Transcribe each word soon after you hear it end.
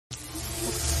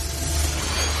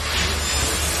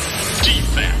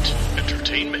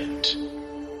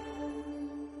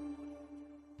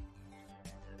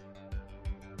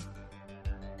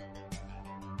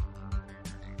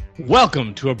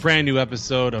Welcome to a brand new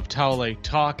episode of Towel Lake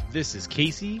Talk. This is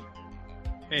Casey.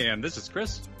 And this is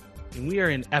Chris. And we are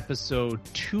in episode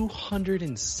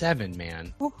 207,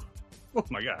 man. Oh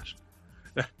my gosh.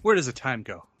 Where does the time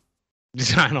go?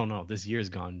 I don't know. This year's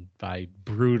gone by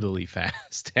brutally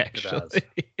fast, actually.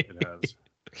 It has.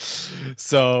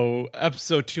 So,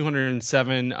 episode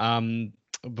 207.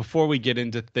 Before we get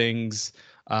into things,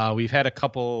 we've had a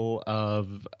couple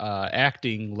of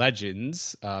acting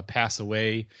legends pass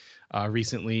away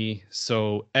recently.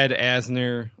 So Ed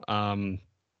Asner,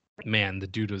 man, the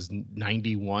dude was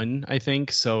 91, I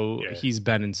think. So He's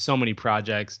been in so many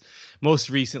projects. Most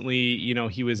recently,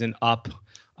 he was in Up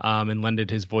and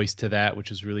lended his voice to that, which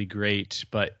was really great.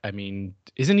 But I mean,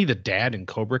 isn't he the dad in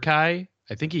Cobra Kai?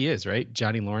 I think he is, right?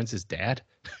 Johnny Lawrence's dad.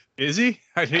 Is he?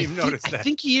 I didn't even notice that. I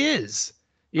think he is.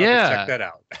 Check that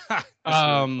out. Really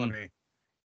funny.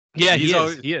 Yeah, he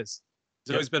is.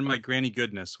 He's always been my granny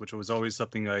goodness, which was always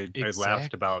something I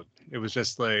laughed about. It was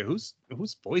just like, whose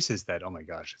voice is that? Oh my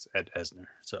gosh, it's Ed Asner.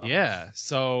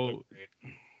 So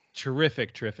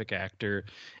terrific actor.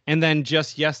 And then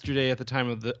just yesterday, at the time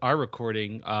of our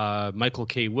recording, Michael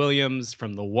K. Williams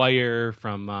from The Wire,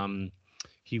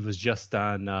 he was just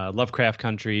on Lovecraft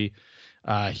Country.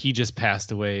 He just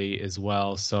passed away as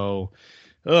well. So,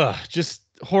 just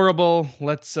horrible.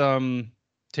 Let's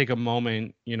take a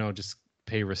moment, just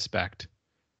pay respect.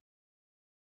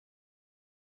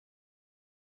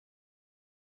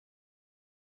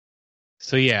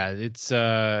 So yeah, it's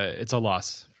a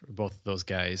loss for both of those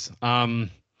guys.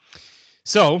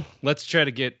 So let's try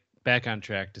to get back on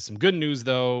track to some good news,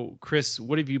 though. Chris,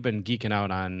 what have you been geeking out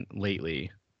on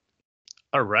lately?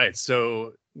 All right,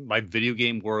 so my video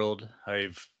game world,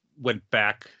 I've went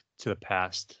back to the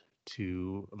past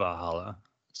to Valhalla.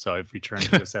 So I've returned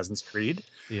to Assassin's Creed.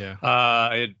 Yeah.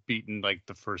 I had beaten like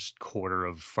the first quarter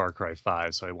of Far Cry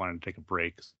 5, so I wanted to take a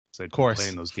break. So I'd been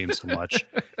playing those games so much.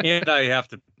 And I have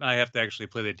to actually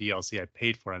play the DLC I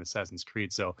paid for on Assassin's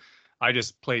Creed. So I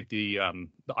just played the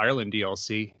Ireland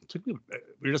DLC. We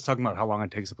were just talking about how long it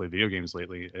takes to play video games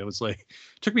lately. It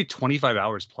took me 25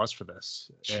 hours plus for this.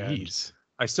 Jeez.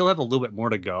 I still have a little bit more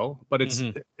to go, but it's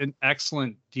an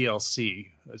excellent DLC.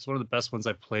 It's one of the best ones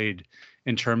I've played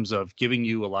in terms of giving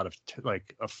you a lot of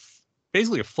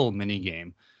basically a full mini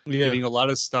game, giving a lot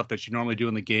of stuff that you normally do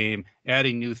in the game,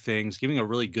 adding new things, giving a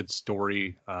really good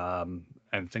story, and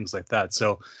things like that.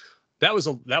 So that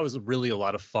was really a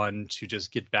lot of fun to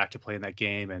just get back to playing that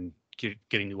game and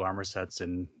getting new armor sets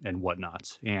and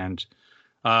whatnot. And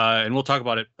we'll talk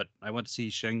about it, but I went to see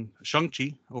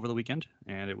Shang-Chi over the weekend,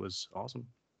 and it was awesome.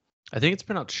 I think it's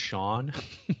pronounced Sean.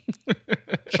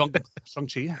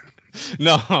 Shang-Chi?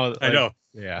 No. I know.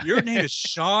 Yeah. Your name is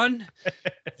Sean,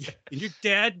 and your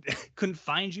dad couldn't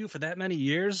find you for that many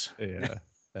years? Yeah,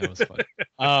 that was fun.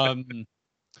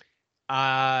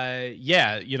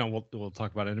 Yeah, we'll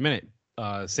talk about it in a minute.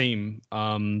 Same.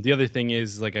 The other thing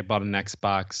is, I bought an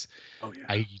Xbox. Oh yeah.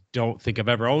 I don't think I've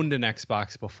ever owned an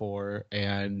Xbox before,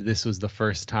 and this was the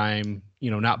first time,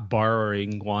 not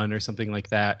borrowing one or something like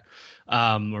that.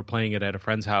 We're playing it at a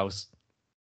friend's house,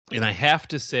 and I have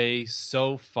to say,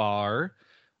 so far,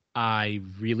 I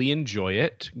really enjoy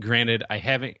it. Granted, I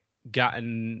have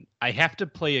to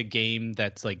play a game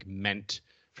that's meant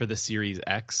for the Series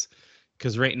X,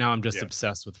 because right now I'm just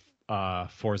obsessed with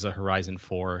Forza Horizon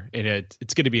 4, and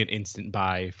it's going to be an instant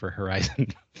buy for Horizon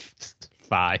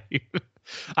 5.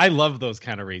 I love those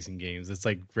kind of racing games. It's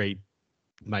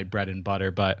my bread and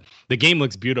butter, but the game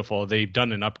looks beautiful. They've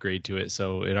done an upgrade to it,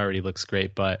 so it already looks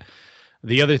great. But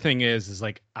the other thing is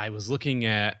I was looking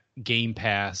at Game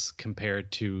Pass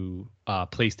compared to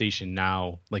PlayStation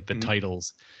Now, the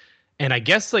titles. And I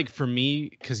guess for me,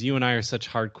 because you and I are such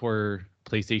hardcore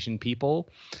PlayStation people,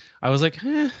 I was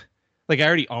I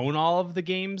already own all of the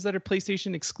games that are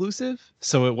PlayStation exclusive.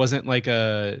 So it wasn't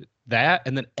that.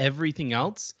 And then everything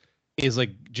else is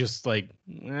I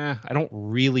don't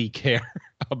really care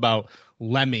about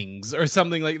Lemmings or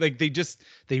something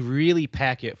they really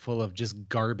pack it full of just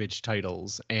garbage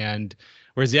titles. And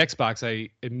whereas the Xbox,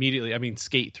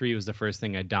 Skate 3 was the first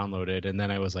thing I downloaded. And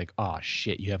then I was oh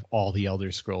shit, you have all the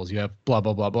Elder Scrolls, you have blah,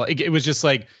 blah, blah, blah. It was just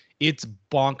it's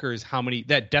bonkers how many,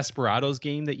 that Desperados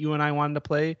game that you and I wanted to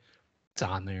play, it's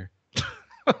on there.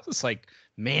 It's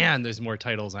man, there's more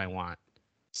titles I want.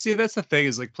 See, that's the thing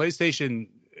is PlayStation,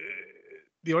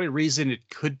 the only reason it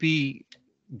could be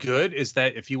good is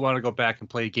that if you want to go back and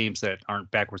play games that aren't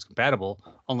backwards compatible,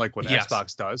 unlike what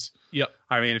Xbox does. Yep.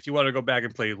 If you want to go back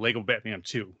and play Lego Batman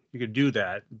 2, you could do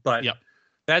that, but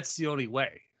that's the only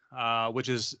way. which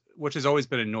has always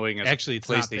been annoying as actually it's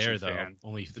PlayStation not there fan. though.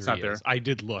 Only 3 it's not is. there. I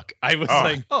did look. I was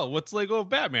like, oh, what's Lego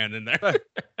Batman in there?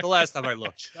 The last time I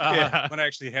looked, when I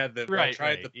actually had I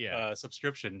tried the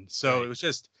subscription. So it was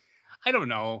just, I don't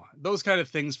know, those kind of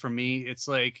things for me. It's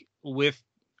like with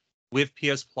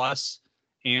PS Plus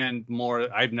and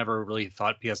more, I've never really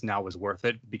thought PS Now was worth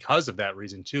it because of that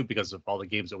reason too, because of all the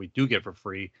games that we do get for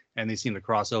free and they seem to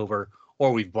cross over,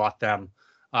 or we've bought them.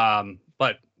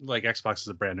 But like Xbox is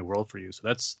a brand new world for you,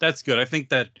 so that's good. I think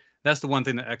that's the one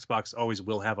thing that Xbox always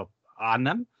will have on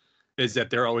them, is that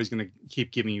they're always going to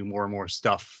keep giving you more and more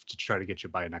stuff to try to get you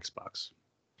to buy an Xbox.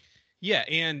 Yeah,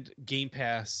 and Game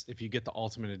Pass, if you get the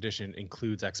Ultimate Edition,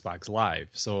 includes Xbox Live.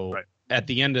 So at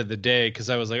the end of the day, because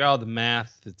I was like, oh, the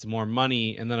math, it's more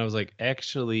money. And then I was like,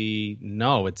 actually,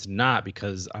 no, it's not,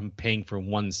 because I'm paying for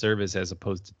one service as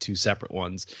opposed to 2 separate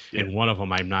ones. Yeah. And one of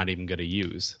them I'm not even going to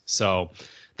use. So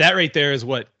that right there is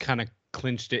what kind of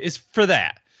clinched it. Is for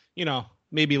that,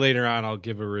 maybe later on I'll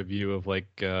give a review of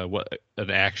like what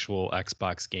an actual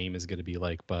Xbox game is going to be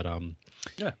like. But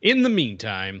in the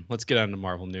meantime, let's get on to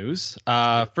Marvel news.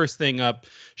 First thing up,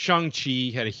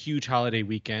 Shang-Chi had a huge holiday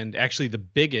weekend. Actually, the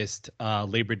biggest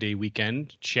Labor Day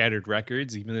weekend, shattered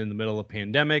records, even in the middle of a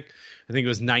pandemic. I think it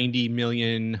was 90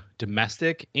 million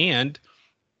domestic, and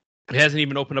it hasn't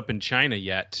even opened up in China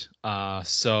yet.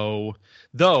 So,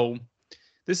 though,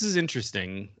 this is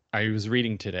interesting. I was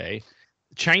reading today.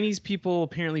 Chinese people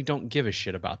apparently don't give a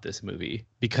shit about this movie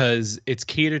because it's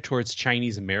catered towards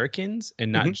Chinese Americans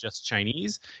and not just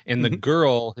Chinese. And the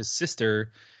girl, his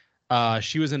sister,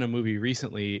 she was in a movie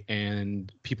recently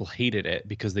and people hated it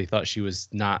because they thought she was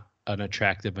not an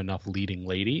attractive enough leading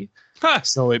lady.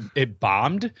 So it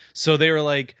bombed. So they were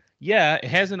like, yeah, it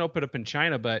hasn't opened up in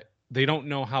China, but they don't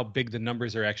know how big the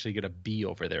numbers are actually going to be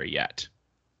over there yet.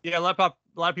 Yeah, a lot of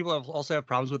people also have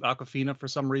problems with Awkwafina for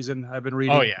some reason. I've been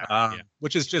reading. Oh yeah,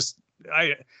 which is just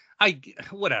I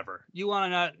whatever. You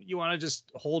want to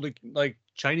just hold like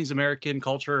Chinese American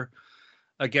culture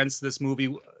against this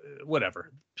movie,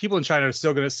 whatever. People in China are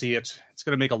still going to see it. It's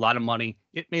going to make a lot of money.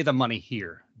 It made the money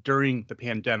here during the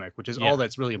pandemic, which is all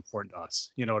that's really important to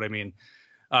us. You know what I mean?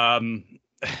 What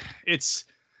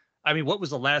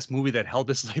was the last movie that held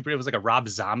this labor? It was like a Rob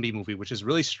Zombie movie, which is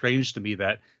really strange to me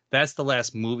that that's the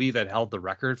last movie that held the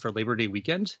record for Labor Day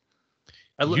weekend.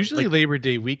 Usually Labor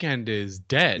Day weekend is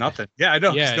dead. Nothing. Yeah, I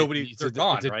know. Yeah, they're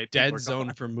gone, it's a right? Dead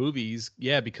zone for movies.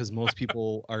 Yeah, because most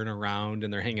people aren't around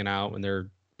and they're hanging out and they're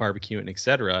barbecuing,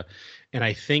 etc. And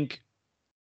I think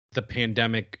the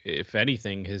pandemic, if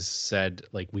anything, has said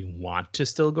like we want to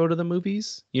still go to the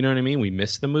movies. You know what I mean? We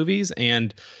miss the movies.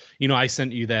 And I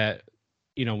sent you that.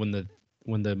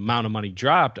 When the amount of money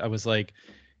dropped, I was like,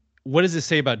 what does it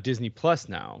say about Disney Plus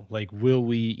now? Like, will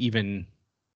we even,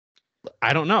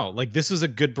 I don't know. Like, this was a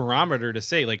good barometer to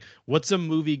say, like, what's a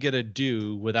movie going to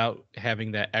do without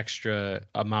having that extra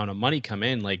amount of money come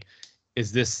in? Like,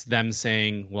 is this them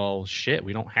saying, well, shit,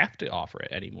 we don't have to offer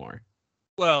it anymore?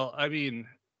 Well, I mean,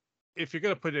 if you're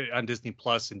going to put it on Disney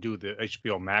Plus and do the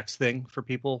HBO Max thing for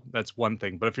people, that's one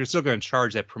thing. But if you're still going to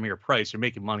charge that premiere price, you're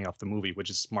making money off the movie,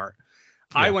 which is smart.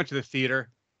 Yeah. I went to the theater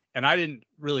and I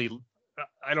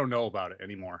don't know about it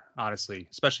anymore, honestly,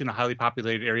 especially in a highly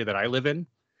populated area that I live in.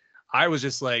 I was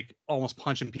just like almost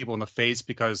punching people in the face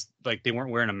because like they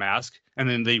weren't wearing a mask, and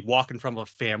then they walk in front of a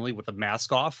family with a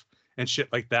mask off and shit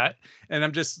like that. And I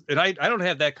don't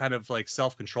have that kind of like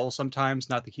self-control sometimes,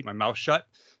 not to keep my mouth shut.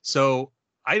 So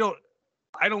I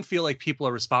don't feel like people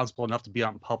are responsible enough to be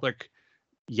out in public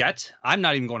yet. I'm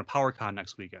not even going to PowerCon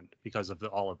next weekend because of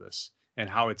all of this and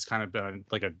how it's kind of been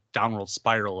like a downward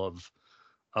spiral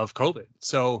of COVID.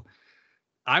 So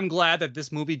I'm glad that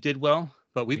this movie did well,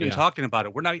 but we've been talking about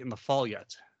it. We're not in the fall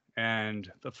yet. And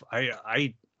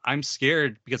I'm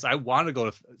scared because I want to go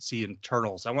to see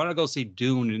Eternals. I want to go see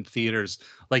Dune in theaters.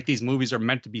 Like, these movies are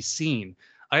meant to be seen.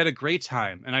 I had a great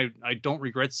time, and I don't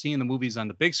regret seeing the movies on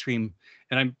the big screen.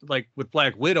 And I'm like, with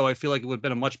Black Widow, I feel like it would have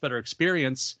been a much better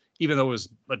experience, even though it was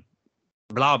a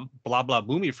blah blah blah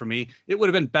movie for me. It would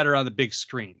have been better on the big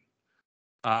screen.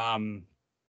 Yeah,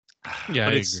 I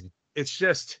agree. It's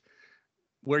just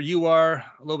where you are,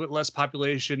 a little bit less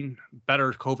population,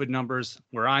 better COVID numbers.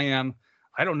 Where I am,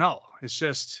 I don't know. It's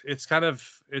just, it's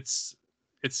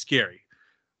scary.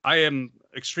 I am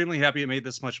extremely happy it made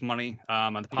this much money.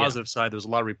 On the positive side, there's a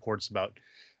lot of reports about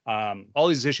all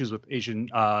these issues with Asian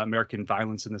American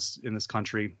violence in this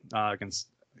country against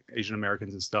Asian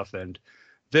Americans and stuff. And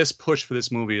this push for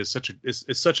this movie is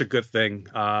such a good thing.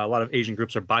 A lot of Asian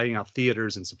groups are buying out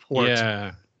theaters and support.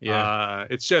 Yeah.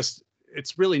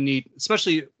 It's really neat,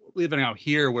 especially living out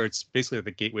here where it's basically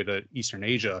the gateway to Eastern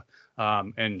Asia,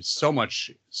 and so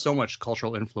much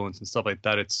cultural influence and stuff like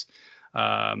that. It's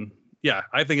yeah,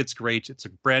 I think it's great. It's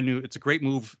a great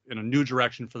move in a new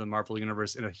direction for the Marvel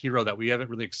Universe and a hero that we haven't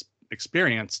really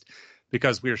experienced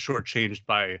because we are shortchanged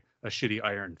by a shitty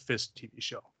Iron Fist TV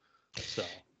show. So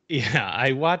yeah,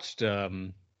 I watched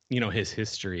his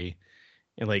history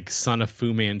and like Son of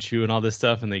Fu Manchu and all this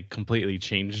stuff, and they completely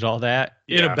changed all that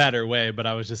in a better way. But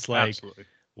I was just like, absolutely.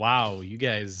 Wow, you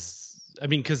guys. I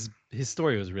mean, because his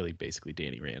story was really basically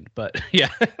Danny Rand, but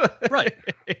yeah, right.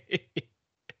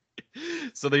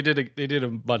 So they did a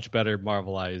much better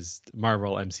Marvel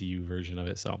MCU version of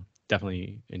it. So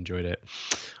definitely enjoyed it.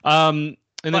 And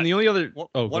then the only other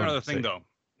one other thing though,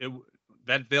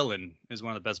 that villain is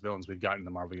one of the best villains we've gotten in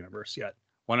the Marvel Universe yet.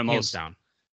 One of the most down.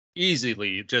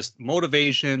 Easily just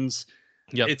motivations.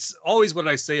 Yep. It's always what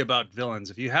I say about villains.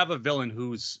 If you have a villain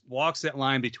who's walks that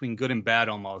line between good and bad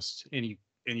almost, and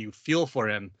you feel for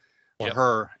him or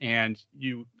her, and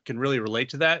you can really relate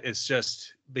to that, it's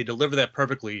just they deliver that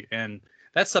perfectly, and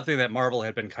that's something that Marvel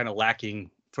had been kind of lacking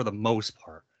for the most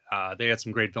part. They had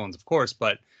some great villains, of course,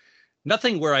 but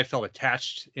nothing where I felt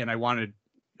attached and I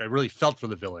really felt for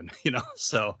the villain,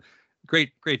 So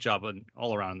great job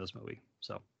all around in this movie.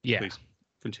 So yeah, please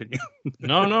continue.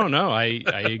 No. I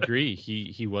agree.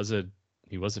 He was a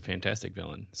fantastic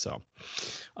villain. So,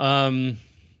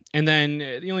 and then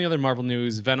the only other Marvel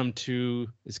news, Venom 2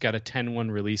 has got a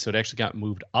 10/1 release, so it actually got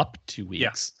moved up 2 weeks.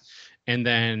 Yes. And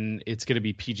then it's going to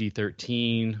be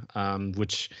PG-13,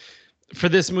 which for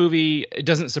this movie, it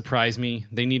doesn't surprise me.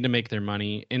 They need to make their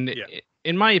money. And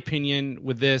in my opinion,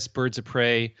 with this, Birds of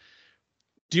Prey,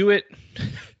 do it,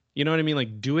 you know what I mean?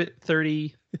 Like, do it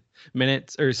 30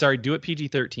 minutes, do it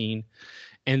PG-13.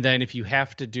 And then if you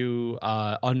have to do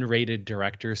unrated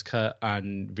director's cut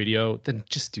on video, then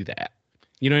just do that.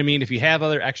 You know what I mean? If you have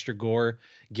other extra gore,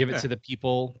 give it to the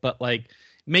people, but like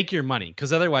make your money,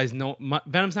 because otherwise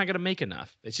Venom's not going to make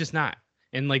enough. It's just not.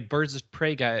 And like Birds of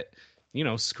Prey got,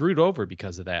 screwed over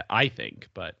because of that, I think.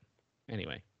 But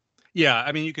anyway. Yeah,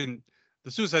 I mean, the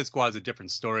Suicide Squad is a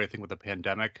different story, I think, with the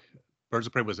pandemic. Birds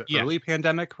of Prey was an early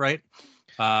pandemic, right?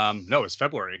 No, it was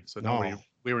February. So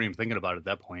we weren't even thinking about it at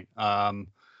that point.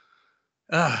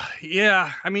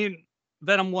 Yeah, I mean,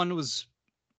 Venom 1 was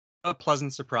a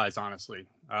pleasant surprise, honestly.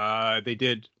 They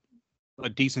did a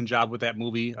decent job with that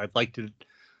movie. I liked it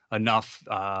enough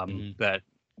that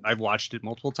I've watched it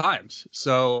multiple times.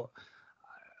 So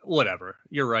whatever.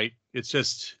 You're right. It's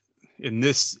just in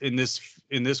this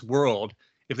world,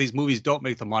 if these movies don't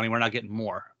make the money, we're not getting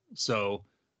more. So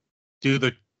do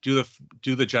the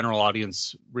general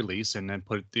audience release and then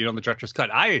put the director's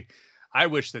cut. I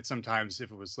wish that sometimes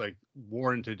if it was like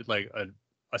warranted, like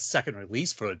a second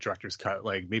release for a director's cut,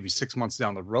 like maybe 6 months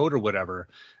down the road or whatever,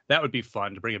 that would be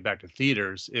fun to bring it back to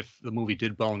theaters if the movie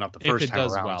did well enough the first time around.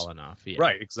 If it does well enough, yeah.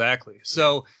 Right, exactly.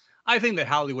 So I think that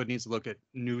Hollywood needs to look at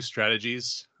new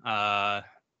strategies, and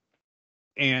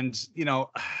it's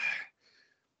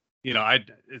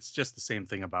just the same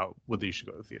thing about whether you should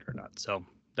go to the theater or not. So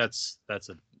that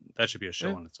should be a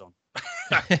show on its own.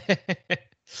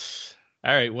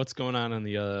 All right, what's going on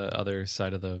the other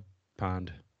side of the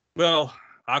pond? Well,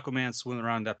 Aquaman swimming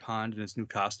around that pond in his new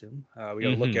costume. We got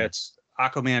to look at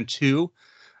Aquaman 2.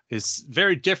 Is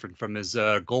very different from his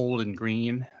gold and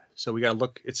green. So we got to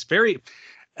look. It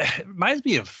reminds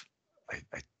me of,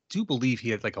 I do believe he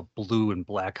had like a blue and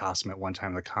black costume at one time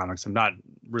in the comics. I'm not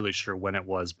really sure when it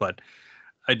was, but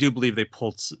I do believe they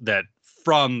pulled that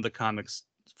from the comics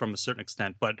from a certain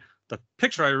extent. But the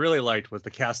picture I really liked was the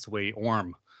Castaway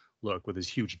Orm look with his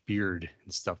huge beard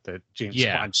and stuff that James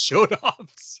Bond showed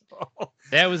off. So.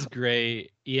 That was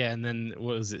great. Yeah, and then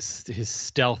what was it? His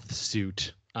stealth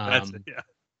suit.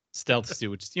 Stealth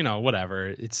suit, whatever.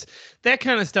 It's that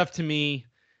kind of stuff to me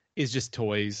is just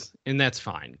toys, and that's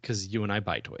fine because you and I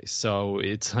buy toys. So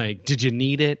it's like, did you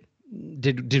need it?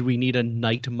 Did we need a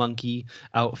night monkey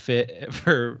outfit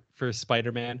for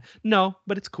Spider-Man? No,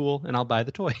 but it's cool, and I'll buy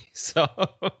the toy. So,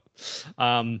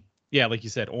 yeah, like you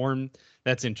said, Orm.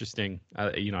 That's interesting.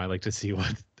 I like to see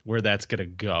where that's gonna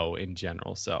go in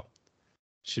general. So,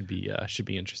 should be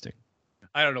interesting.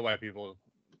 I don't know why a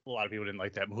lot of people didn't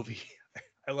like that movie.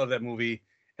 I love that movie,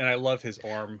 and I love his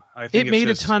Orm. I think it made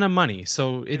a ton of money,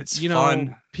 so it's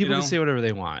fun. People can say whatever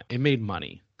they want. It made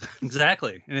money.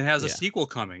 Exactly, and it has a sequel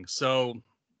coming. So,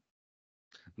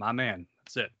 my man,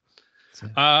 that's it.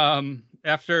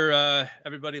 After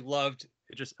everybody loved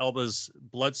Idris Elba's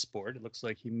Bloodsport, it looks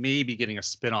like he may be getting a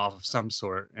spin-off of some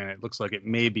sort, and it looks like it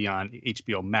may be on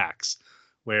HBO Max,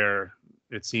 where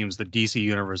it seems the DC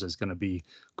universe is going to be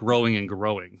growing and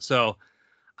growing. So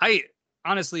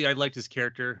honestly, I liked his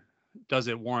character. Does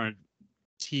it warrant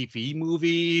TV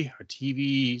movie or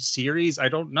TV series? I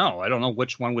don't know. I don't know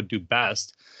which one would do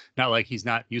best. Not like he's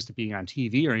not used to being on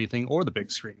TV or anything or the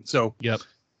big screen. So yep,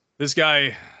 this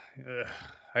guy,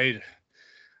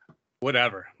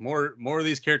 whatever. More of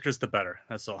these characters, the better.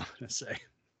 That's all I'm gonna say.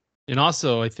 And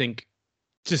also, I think,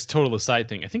 just total aside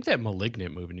thing, I think that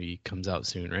Malignant movie comes out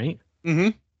soon, right? Mm-hmm.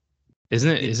 Isn't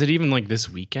it? Is it even like this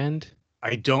weekend?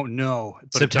 I don't know.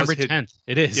 But September 10th.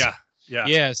 It is. Yeah.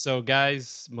 Yeah. So,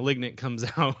 guys, Malignant comes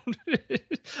out.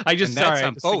 I just that's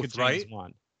on both, right?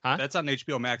 One. Huh? That's on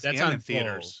HBO Max. That's and on in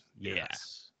theaters. Yeah.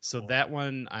 Yes. So that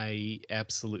one, I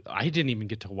didn't even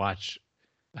get to watch.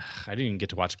 I didn't even get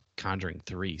to watch Conjuring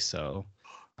 3. So.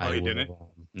 Oh, you didn't?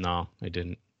 No, I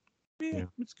didn't. Yeah,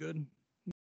 it's good.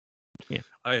 Yeah.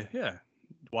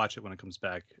 Watch it when it comes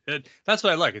back. That's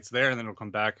what I like. It's there, and then it'll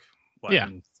come back.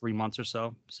 In 3 months or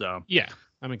so. So yeah,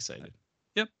 I'm excited.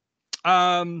 Yep.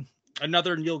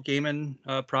 Another Neil Gaiman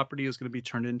property is going to be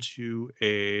turned into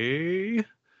a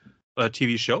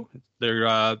TV show.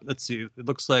 Let's see. It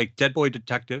looks like Dead Boy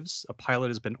Detectives. A pilot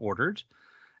has been ordered,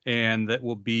 and that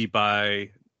will be by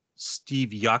Steve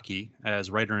Yockey as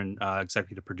writer and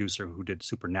executive producer who did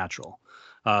Supernatural.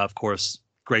 Of course,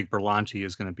 Greg Berlanti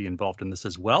is going to be involved in this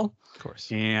as well. Of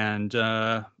course. And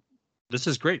this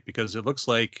is great because it looks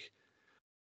like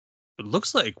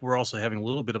we're also having a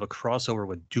little bit of a crossover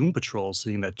with Doom Patrol,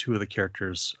 seeing that 2 of the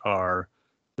characters are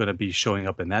going to be showing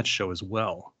up in that show as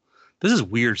well. This is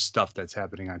weird stuff that's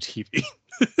happening on TV.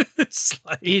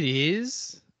 It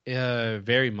is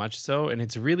very much so, and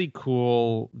it's really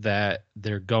cool that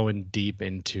they're going deep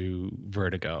into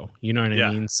Vertigo. You know what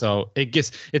I mean? So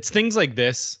it's things like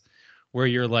this where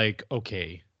you're like,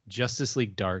 okay, Justice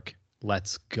League Dark,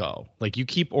 let's go. Like, you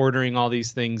keep ordering all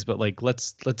these things, but like,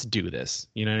 let's do this.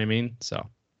 You know what I mean? So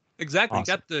exactly.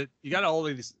 Awesome. You got all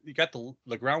of these. You got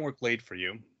the groundwork laid for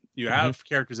you. You have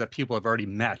characters that people have already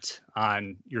met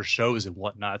on your shows and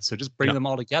whatnot. So just bring them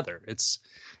all together. It's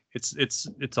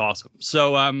awesome.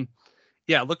 So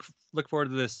look forward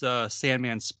to this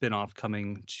Sandman spinoff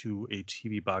coming to a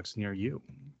TV box near you.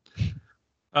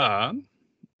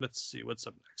 Let's see what's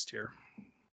up next here.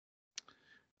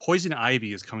 Poison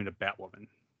Ivy is coming to Batwoman.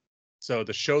 So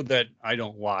the show that I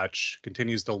don't watch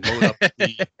continues to load up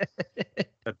the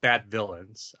Bat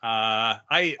villains.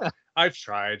 I've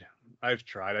tried. I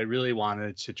really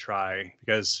wanted to try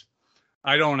because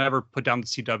I don't ever put down the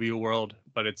CW world,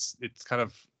 but it's kind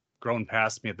of grown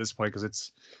past me at this point because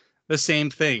it's the same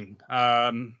thing.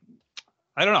 I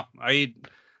don't know.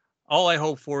 All I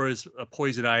hope for is a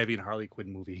Poison Ivy and Harley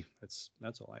Quinn movie. That's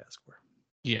all I ask for.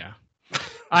 Yeah.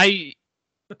 I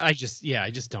just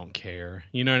don't care.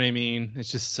 You know what I mean?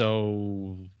 It's just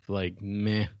so like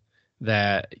meh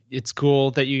that it's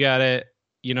cool that you got it.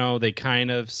 You know, they kind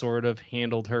of sort of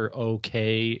handled her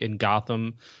okay in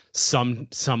Gotham. Some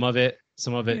of it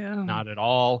not at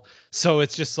all. So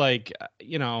it's just like,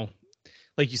 you know,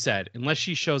 like you said, unless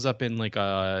she shows up in like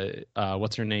a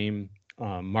what's her name?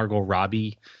 Margot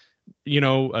Robbie, you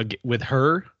know, with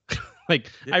her,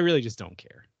 like I really just don't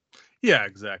care. Yeah,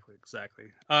 exactly.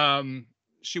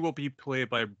 She will be played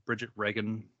by Bridget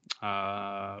Regan,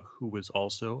 who was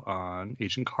also on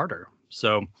Agent Carter.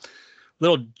 So,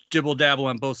 little dibble dabble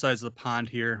on both sides of the pond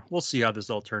here. We'll see how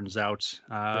this all turns out.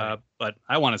 Right. But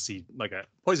I want to see like a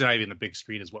Poison Ivy in the big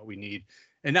screen is what we need,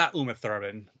 and not Uma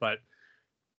Thurman, but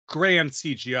grand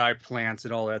CGI plants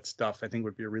and all that stuff. I think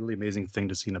would be a really amazing thing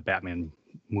to see in a Batman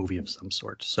movie of some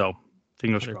sort. So.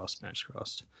 Fingers crossed.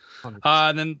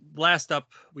 And then last up,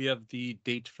 we have the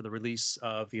date for the release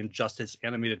of the Injustice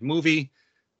animated movie.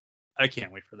 I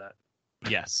can't wait for that.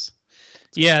 Yes.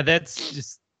 Yeah,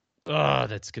 that's going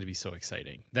to be so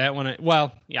exciting. That one,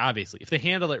 obviously, if they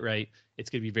handle it right, it's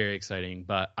going to be very exciting.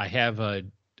 But I have a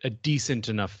decent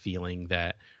enough feeling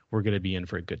that we're going to be in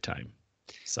for a good time.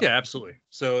 So. Yeah, absolutely.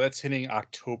 So that's hitting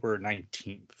October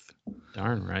 19th.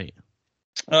 Darn right.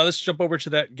 Let's jump over to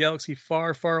that galaxy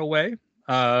far, far away.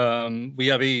 We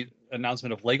have a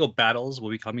announcement of Lego Battles will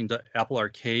be coming to Apple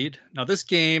Arcade. Now, this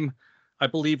game, I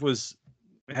believe,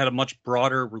 had a much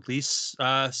broader release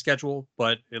schedule,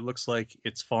 but it looks like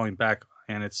it's falling back.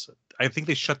 And I think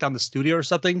they shut down the studio or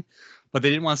something, but they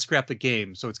didn't want to scrap the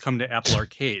game, so it's coming to Apple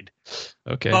Arcade.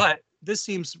 Okay. But this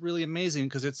seems really amazing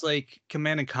because it's like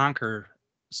Command and Conquer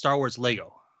Star Wars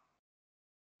Lego.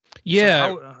 Yeah.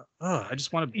 So I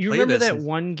just want to play this. You remember that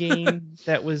one game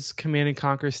that was Command and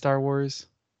Conquer Star Wars?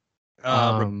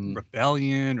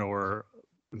 Rebellion or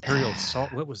Imperial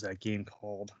Assault. What was that game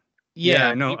called? Yeah,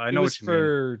 I know. It was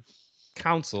for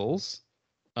consoles,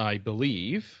 I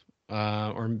believe,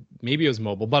 or maybe it was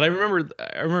mobile. But I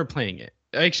remember playing it,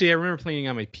 Actually, I remember playing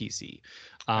on my PC.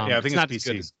 Yeah, I think it's not PC. As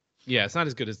good as it's not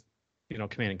as good as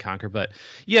Command and Conquer, but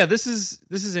yeah, this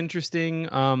is interesting.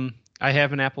 I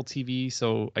have an Apple TV,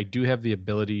 so I do have the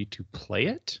ability to play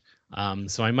it.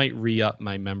 So I might re-up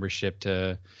my membership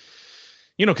to,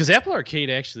 because Apple Arcade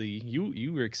actually,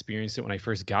 you were experienced it when I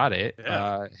first got it.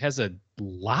 Yeah. Has a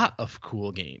lot of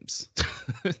cool games,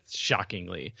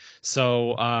 shockingly.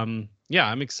 So yeah,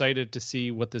 I'm excited to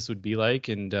see what this would be like,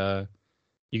 and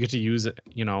you get to use a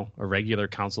regular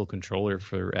console controller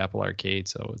for Apple Arcade,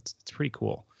 so it's pretty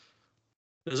cool.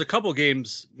 There's a couple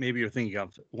games maybe you're thinking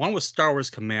of. One was Star Wars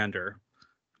Commander.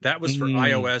 That was for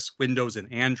iOS, Windows,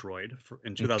 and Android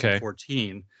in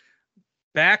 2014. Okay.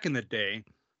 Back in the day,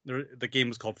 the game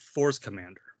was called Force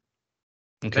Commander.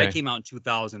 Okay. That came out in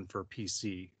 2000 for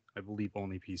PC. I believe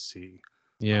only PC.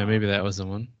 Yeah, maybe that was the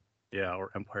one. Yeah,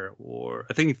 or Empire at War.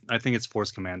 I think it's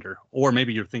Force Commander. Or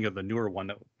maybe you're thinking of the newer one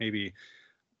that maybe...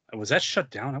 Was that shut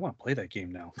down? I want to play that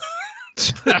game now.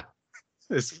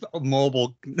 This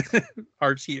mobile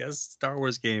RTS Star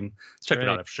Wars game. Let's check it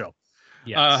out after show.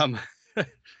 Yes.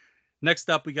 Next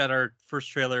up, we got our first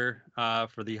trailer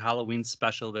for the Halloween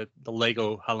special, the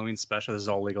Lego Halloween special. This is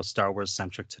all Lego Star Wars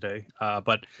centric today.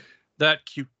 But that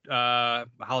cute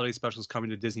holiday special is coming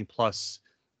to Disney Plus.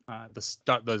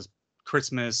 The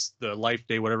Christmas, the Life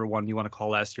Day, whatever one you want to call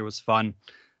last year was fun.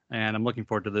 And I'm looking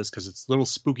forward to this because it's little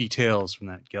spooky tales from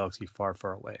that galaxy far,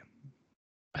 far away.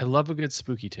 I love a good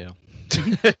spooky tale.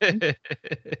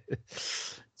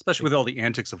 Especially with all the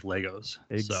antics of Legos.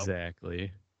 Exactly.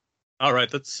 So. All right,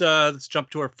 let's jump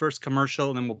to our first commercial,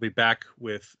 and then we'll be back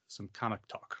with some comic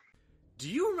talk. Do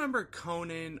you remember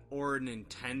Conan or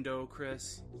Nintendo,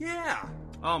 Chris? Yeah.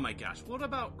 Oh my gosh, what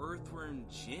about Earthworm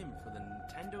Jim for the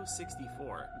Nintendo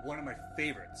 64? One of my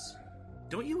favorites.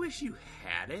 Don't you wish you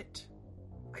had it?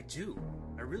 I do.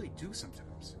 I really do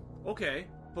sometimes. Okay,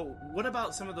 but what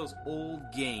about some of those old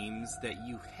games that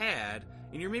you had,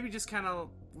 and you're maybe just kind of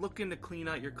looking to clean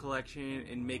out your collection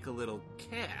and make a little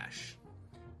cash?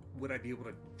 Would I be able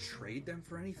to trade them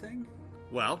for anything?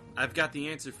 Well, I've got the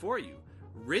answer for you.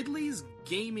 Ridley's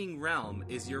Gaming Realm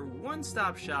is your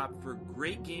one-stop shop for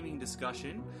great gaming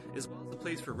discussion, as well as a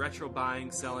place for retro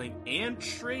buying, selling, and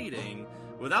trading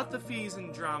without the fees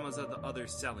and dramas of the other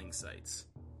selling sites.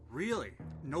 Really?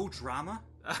 No drama?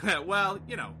 Well,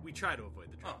 we try to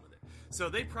avoid the drama there. So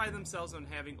they pride themselves on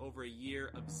having over a year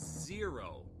of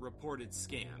 0 reported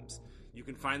scams. You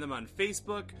can find them on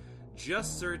Facebook.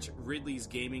 Just search Ridley's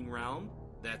Gaming Realm.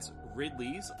 That's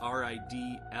Ridley's,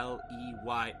 Ridleys,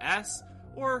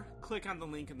 or click on the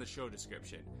link in the show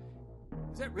description.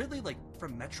 Is that Ridley, like,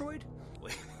 from Metroid?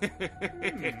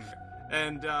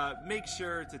 And make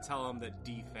sure to tell them that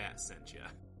DFAT sent you.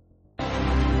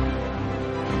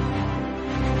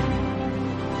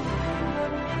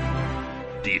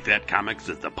 DFAT Comics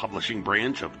is the publishing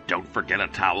branch of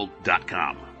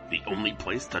Don'tForgetATowel.com, the only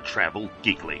place to travel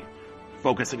geekly.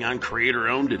 Focusing on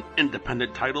creator-owned and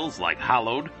independent titles like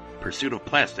Hollowed, Pursuit of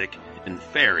Plastic, and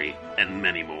Fairy, and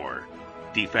many more.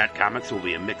 DFAT Comics will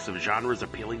be a mix of genres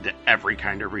appealing to every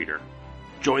kind of reader.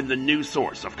 Join the new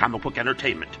source of comic book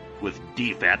entertainment with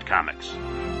DFAT Comics.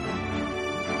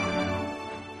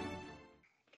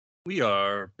 We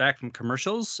are back from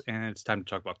commercials, and it's time to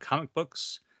talk about comic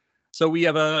books. So we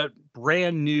have a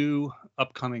brand new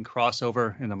upcoming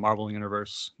crossover in the Marvel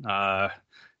Universe.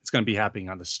 It's going to be happening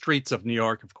on the streets of New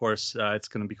York, of course. It's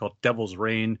going to be called Devil's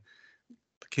Reign.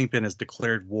 The Kingpin has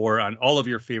declared war on all of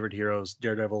your favorite heroes: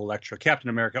 Daredevil, Elektra, Captain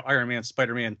America, Iron Man,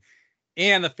 Spider-Man,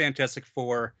 and the Fantastic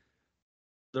Four.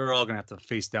 They're all going to have to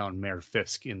face down Mayor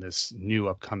Fisk in this new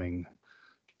upcoming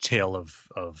tale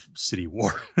of city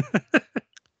war.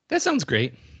 That sounds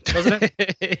great. Doesn't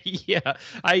it? Yeah.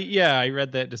 I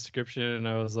read that description and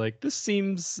I was like, this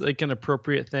seems like an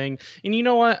appropriate thing. And you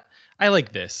know what? I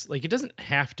like this. Like, it doesn't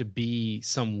have to be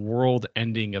some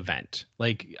world-ending event.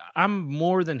 Like, I'm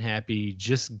more than happy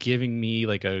just giving me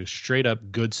like a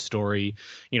straight-up good story.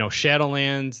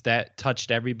 Shadowlands, that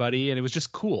touched everybody, and it was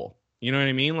just cool. You know what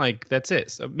I mean? Like, that's it.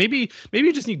 So maybe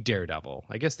you just need Daredevil.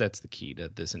 I guess that's the key to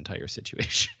this entire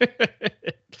situation.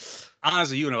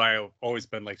 Honestly, you and I have always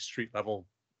been like street-level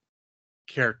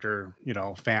character,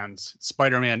 fans.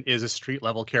 Spider-Man is a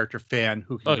street-level character fan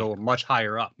who can go much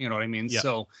higher up. You know what I mean? Yeah.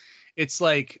 So it's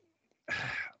like,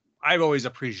 I've always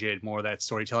appreciated more of that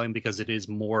storytelling because it is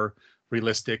more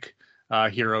realistic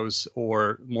heroes,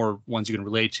 or more ones you can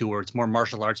relate to, or it's more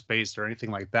martial arts based or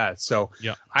anything like that. So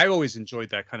yeah, I've always enjoyed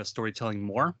that kind of storytelling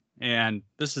more. And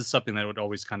this is something that would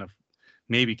always kind of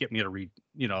maybe get me to read,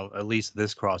 at least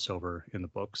this crossover in the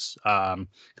books.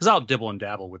 Because I'll dibble and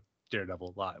dabble with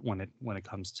Daredevil a lot when it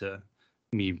comes to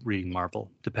me reading Marvel,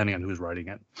 depending on who's writing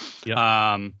it.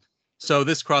 Yep. So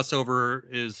this crossover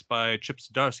is by Chip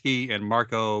Zdarsky and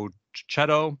Marco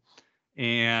Checchetto.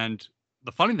 And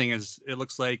the funny thing is, it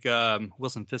looks like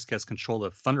Wilson Fisk has control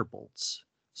of Thunderbolts.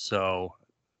 So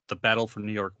the battle for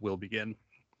New York will begin.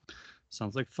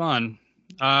 Sounds like fun.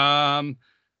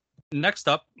 Next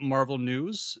up, Marvel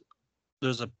news.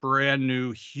 There's a brand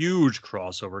new, huge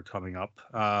crossover coming up.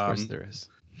 Of course there is.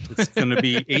 It's going to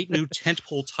be 8 new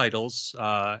tentpole titles,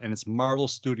 and it's Marvel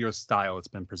Studios style. It's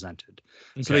been presented.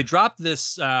 Okay. So they dropped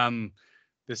this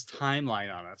this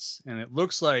timeline on us, and it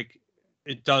looks like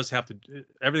it does have to.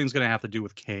 Everything's going to have to do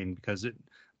with Kane, because I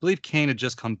believe Kane had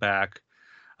just come back,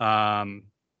 and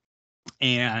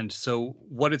so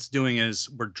what it's doing is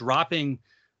we're dropping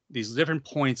these different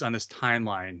points on this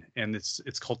timeline, and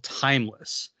it's called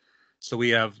Timeless. So we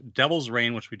have Devil's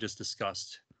Reign, which we just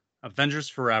discussed, Avengers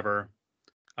Forever,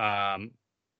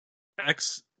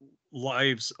 X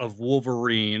Lives of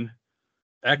Wolverine,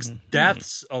 X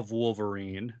Deaths of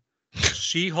Wolverine,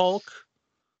 She-Hulk,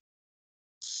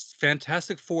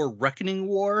 Fantastic Four Reckoning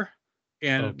War,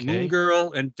 and Moon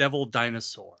Girl and Devil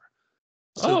Dinosaur.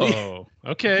 So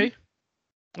okay.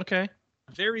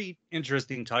 Very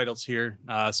interesting titles here,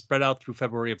 spread out through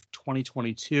February of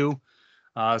 2022.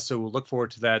 So we'll look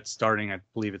forward to that starting. I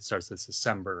believe it starts this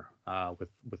December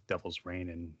with Devil's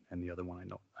Reign and the other one I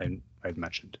know I'd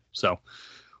mentioned. So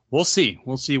we'll see.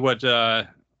 We'll see what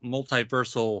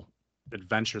multiversal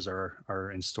adventures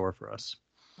are in store for us.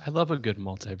 I love a good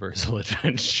multiversal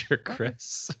adventure,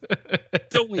 Chris.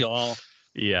 Don't we all?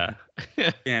 Yeah.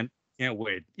 Can't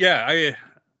wait. Yeah,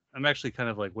 I'm actually kind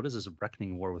of like, what is this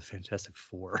Reckoning War with Fantastic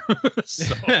Four?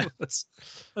 So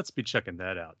let's be checking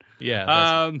that out.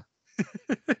 Yeah.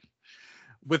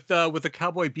 With the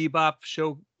Cowboy Bebop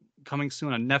show coming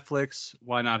soon on Netflix,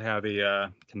 why not have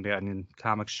a companion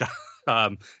comic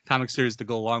series to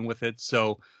go along with it?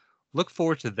 So look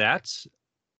forward to that,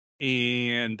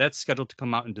 and that's scheduled to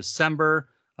come out in December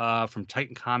from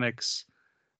Titan Comics,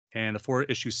 and the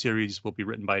 4-issue series will be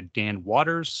written by Dan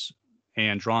Waters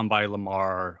and drawn by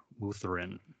Lamar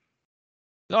Mutherin.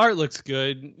 The art looks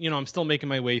good. I'm still making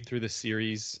my way through the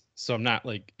series, so I'm not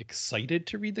like excited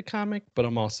to read the comic, but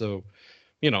I'm also,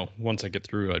 once I get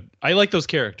through it, I like those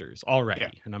characters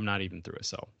already, and I'm not even through it,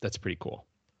 so that's pretty cool.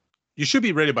 You should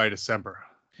be ready by December.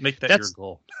 Make that your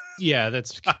goal. Yeah,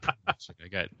 that's I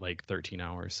got like 13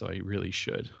 hours, so I really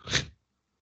should.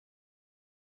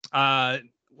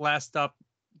 Last up,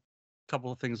 a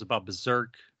couple of things about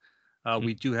Berserk.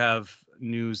 We do have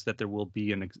news that there will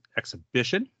be an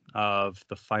exhibition of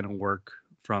the final work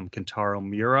from Kentaro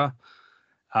Miura.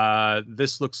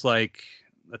 This looks like,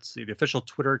 let's see, the official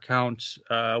Twitter account,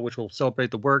 which will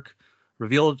celebrate the work,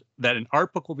 revealed that an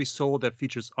art book will be sold that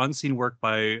features unseen work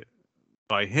by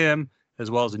him, as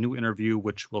well as a new interview,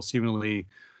 which will seemingly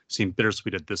seem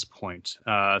bittersweet at this point.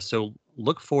 So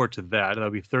look forward to that.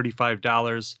 That'll be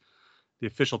 $35. The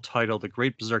official title, The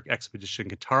Great Berserk Expedition,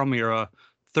 Kentaro Miura,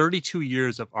 32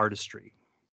 Years of Artistry.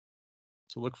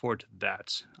 So look forward to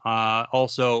that.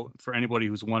 Also, for anybody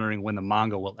who's wondering when the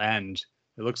manga will end,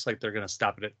 it looks like they're going to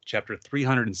stop it at chapter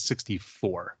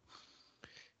 364.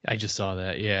 I just saw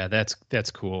that. Yeah,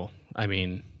 that's cool. I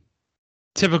mean,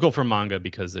 typical for manga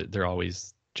because they're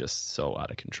always just so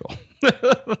out of control.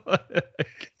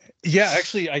 Yeah,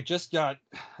 actually, I just got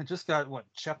what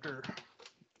chapter?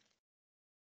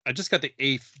 I just got the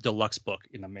 8th deluxe book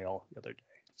in the mail the other day.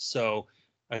 So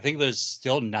I think there's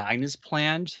still 9 is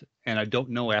planned, and I don't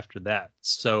know after that.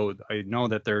 So I know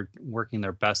that they're working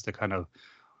their best to kind of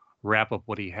wrap up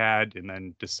what he had and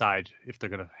then decide if they're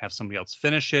going to have somebody else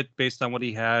finish it based on what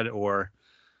he had, or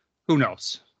who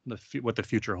knows what the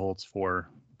future holds for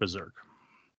Berserk.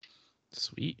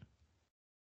 Sweet.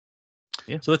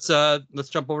 Yeah. So let's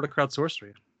jump over to Crowd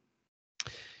Sorcery.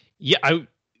 Yeah,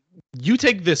 you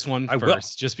take this one I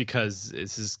first, just because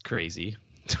this is crazy.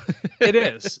 It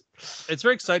is. It's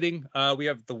very exciting. We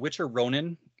have The Witcher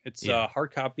Ronin. It's a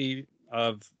hard copy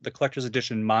of the collector's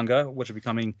edition manga, which will be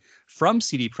coming from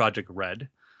CD Projekt Red.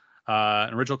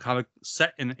 An original comic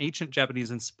set in an ancient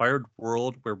Japanese-inspired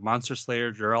world where monster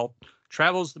slayer Geralt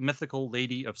travels the mythical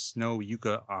Lady of Snow,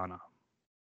 Yuka Anna.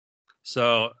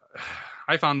 So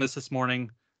I found this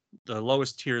morning. The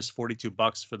lowest tier is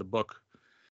 $42 for the book.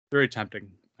 Very tempting.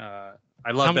 I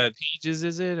love How many that. pages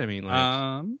is it? I mean,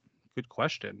 like, good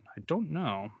question. I don't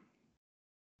know.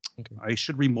 Okay. I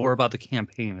should read more about the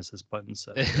campaign, as this button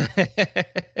says.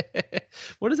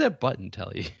 What does that button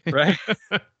tell you? Right?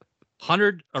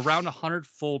 Around 100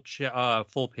 full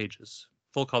pages,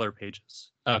 full color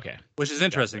pages. Okay. Which is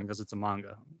interesting because it's a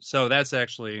manga. So that's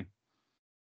actually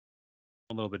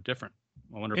a little bit different.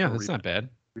 I wonder. Yeah, that's not bad.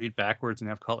 read backwards and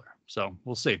have color. So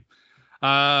we'll see.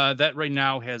 That right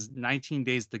now has 19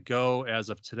 days to go as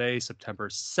of today, September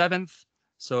 7th.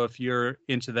 So if you're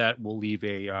into that, we'll leave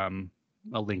a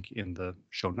link in the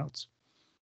show notes.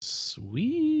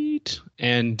 Sweet.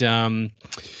 And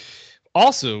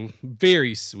also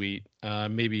very sweet,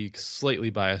 maybe slightly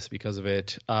biased because of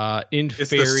it. It's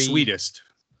the sweetest.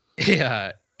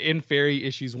 Yeah. In Fairy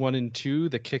issues 1 and 2,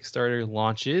 the Kickstarter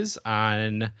launches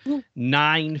on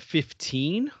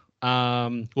 9/15.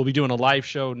 We'll be doing a live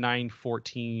show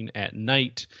 9/14 at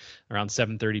night around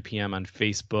 7:30 p.m. on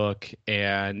Facebook.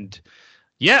 And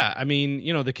yeah, I mean,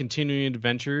 the continuing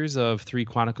adventures of 3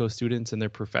 Quantico students and their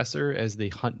professor as they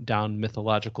hunt down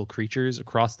mythological creatures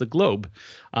across the globe.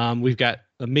 We've got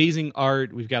amazing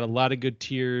art. We've got a lot of good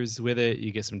tiers with it.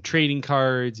 You get some trading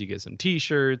cards. You get some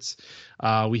T-shirts.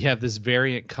 We have this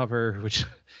variant cover, which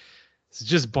is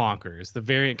just bonkers. The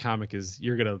variant comic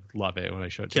you're going to love it when I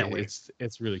show it to you.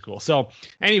 It's really cool. So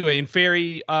anyway, In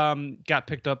Fairy got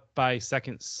picked up by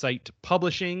Second Sight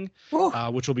Publishing,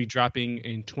 which will be dropping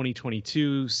in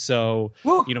 2022. So,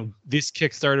 this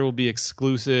Kickstarter will be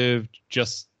exclusive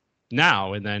just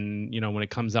now. And then, when it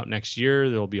comes out next year,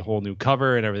 there'll be a whole new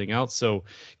cover and everything else. So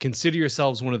consider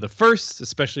yourselves one of the first,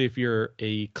 especially if you're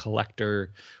a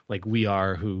collector like we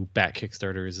are, who back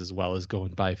Kickstarters as well as go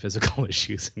and buy physical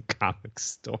issues in comic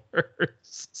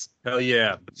stores. Hell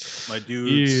yeah. My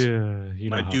dudes. Yeah,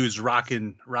 my dudes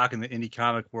rocking the indie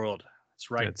comic world.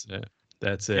 That's right.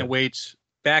 That's it. Can't wait.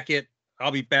 Back it. I'll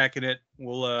be backing it.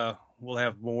 We'll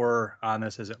have more on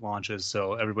this as it launches.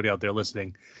 So everybody out there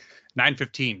listening,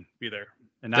 9:15, be there,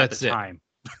 and not the time.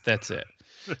 That's it.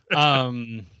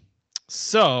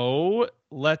 So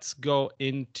let's go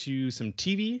into some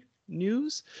TV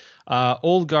news.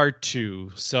 Old Guard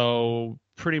 2. So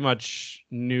pretty much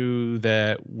knew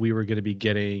that we were going to be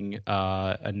getting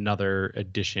another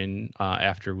edition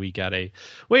after we got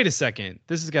wait a second.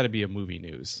 This has got to be a movie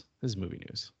news. This is movie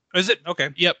news. Is it? Okay.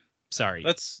 Yep. Sorry.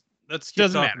 Let's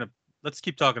keep talking. Let's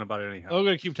keep talking about it anyhow. We're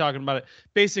going to keep talking about it.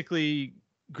 Basically,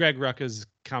 Greg Rucka's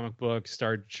comic book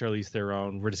starred Charlize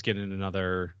Theron. We're just getting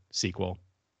another sequel.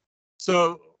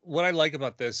 So what I like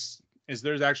about this is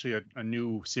there's actually a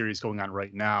new series going on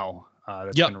right now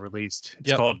that's been released.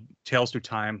 It's called Tales Through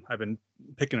Time. I've been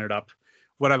picking it up.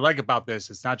 What I like about this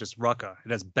is not just Rucka.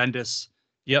 It has Bendis,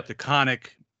 DeConnick,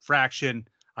 Fraction,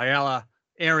 Ayala,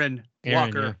 Aaron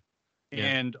Walker,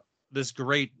 and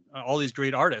all these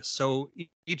great artists. So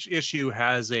each issue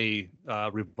has a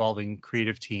revolving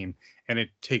creative team, and it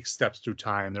takes steps through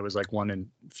time. There was like one in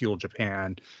Fuel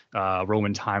Japan,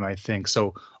 Roman time, I think.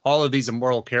 So all of these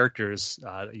immortal characters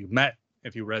that you met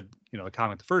if you read, the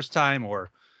comic the first time, or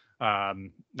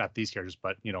not these characters,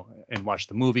 but and watched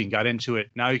the movie and got into it.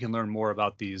 Now you can learn more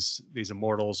about these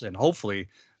immortals, and hopefully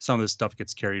some of this stuff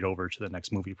gets carried over to the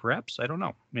next movie. Perhaps, I don't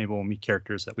know. Maybe we'll meet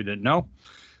characters that we didn't know,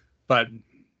 but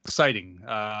exciting.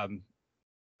 I'm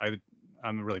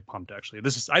really pumped, actually.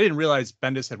 I didn't realize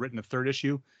Bendis had written the 3rd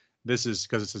issue. This is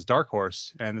because it says Dark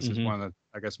Horse, and this is one of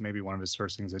his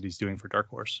first things that he's doing for Dark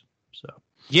Horse. So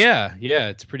yeah,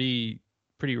 it's pretty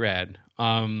rad.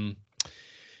 And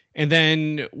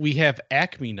then we have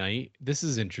Acme Night. This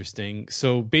is interesting.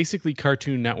 So basically,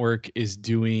 Cartoon Network is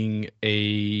doing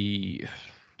a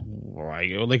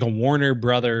Warner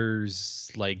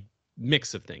Brothers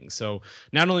mix of things. So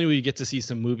not only will you get to see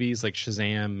some movies like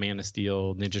Shazam, Man of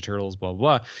Steel, Ninja Turtles, blah,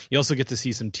 blah, blah, you also get to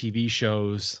see some TV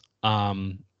shows,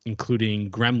 including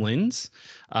Gremlins,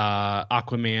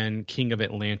 Aquaman, King of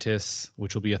Atlantis,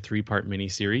 which will be a 3-part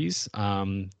miniseries.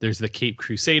 There's the Cape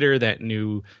Crusader, that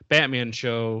new Batman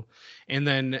show. And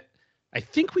then I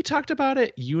think we talked about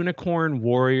it, Unicorn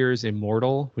Warriors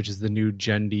Immortal, which is the new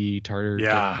Jendi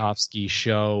Tartakovsky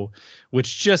show,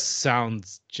 which just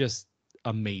sounds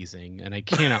amazing, and I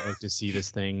cannot wait to see this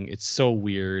thing. It's so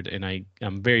weird, and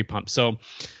I'm very pumped. So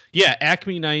yeah,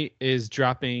 Acme Night is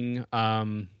dropping.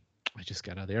 I just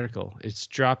got out of the article. It's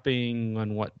dropping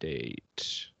on what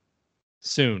date?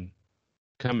 Soon.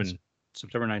 Coming.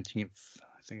 September 19th.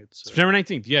 I think it's September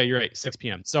 19th. Yeah, you're right. 6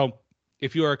 p.m. So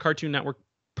if you are a Cartoon Network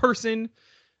person,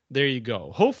 there you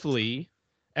go. Hopefully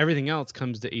everything else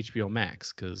comes to HBO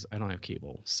Max, because I don't have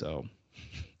cable. So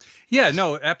yeah,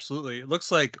 no, absolutely. It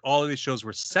looks like all of these shows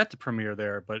were set to premiere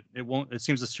there, but it won't. It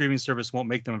seems the streaming service won't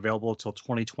make them available until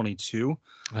 2022.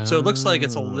 So it looks like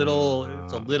it's a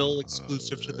little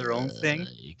exclusive to their own thing.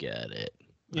 You get it.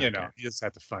 You just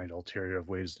have to find ulterior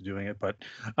ways of doing it. But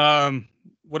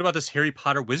what about this Harry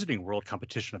Potter Wizarding World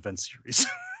competition event series?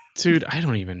 Dude, I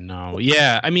don't even know.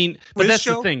 Yeah, I mean, but that's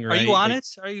the thing, right? Are you on it?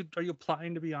 Are you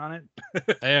applying to be on it?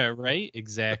 Yeah, right.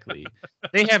 Exactly.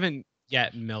 They haven't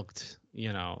yet milked,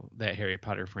 that Harry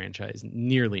Potter franchise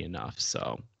nearly enough.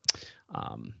 So,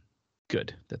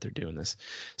 good that they're doing this.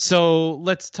 So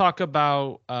let's talk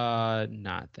about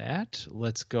not that.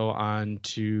 Let's go on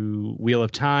to Wheel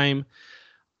of Time.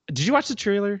 Did you watch the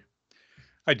trailer?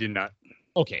 I did not.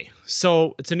 Okay,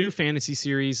 so it's a new fantasy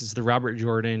series. It's the Robert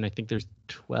Jordan. I think there's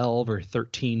 12 or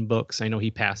 13 books. I know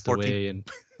he passed 14. away in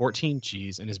 14.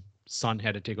 Geez, and his son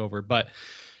had to take over. But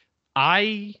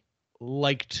I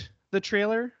liked the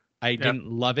trailer. I didn't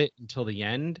love it until the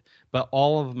end. But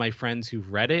all of my friends who've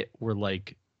read it were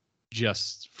like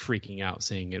just freaking out,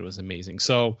 saying it was amazing.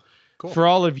 So cool. For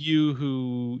all of you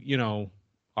who,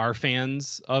 are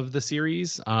fans of the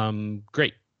series,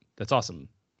 great. That's awesome.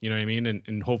 You know what I mean?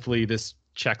 And hopefully this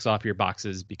checks off your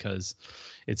boxes, because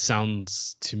it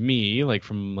sounds to me like,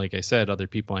 from, like I said, other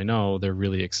people I know, they're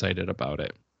really excited about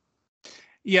it.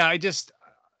 Yeah,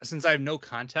 since I have no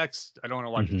context, I don't want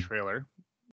to watch the trailer,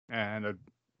 and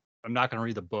I'm not going to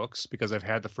read the books because I've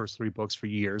had the first 3 books for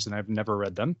years and I've never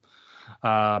read them.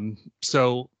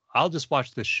 So I'll just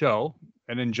watch the show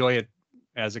and enjoy it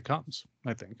as it comes,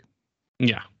 I think.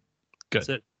 Yeah. Good. That's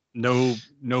it.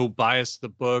 No bias to the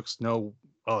books. No,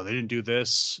 they didn't do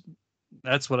this.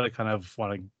 That's what I kind of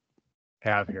want to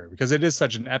have here, because it is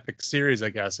such an epic series, I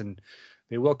guess, and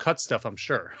they will cut stuff, I'm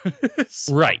sure.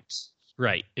 So, right.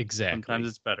 Exactly. Sometimes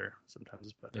it's better.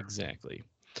 Exactly.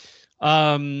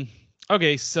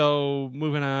 Okay, so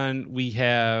moving on, we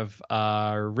have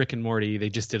Rick and Morty. They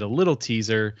just did a little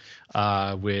teaser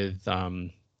with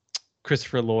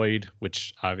Christopher Lloyd,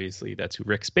 which obviously that's who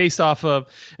Rick's based off of,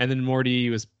 and then Morty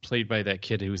was played by that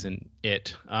kid who's in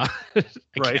It.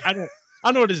 Right.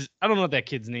 I don't know what that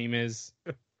kid's name is.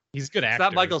 He's a good actor.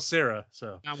 It's not Michael Cera,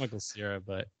 so not Michael Cera,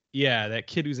 but yeah, that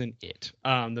kid who's in It,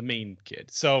 the main kid.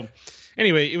 So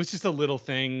anyway, it was just a little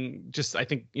thing. Just, I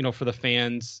think, for the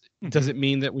fans, does it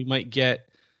mean that we might get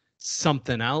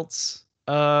something else,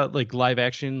 like live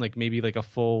action, like maybe like a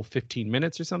full 15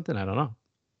 minutes or something? I don't know.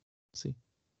 See,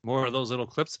 more of those little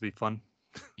clips would be fun.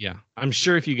 Yeah, I'm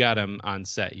sure if you got them on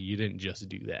set, you didn't just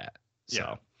do that. So,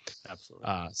 yeah, absolutely.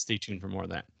 Stay tuned for more of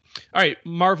that. All right,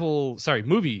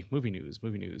 movie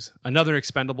news. Another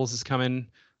Expendables is coming.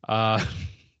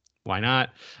 Why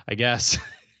not? I guess.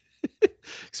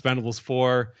 Expendables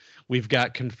 4. We've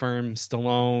got confirmed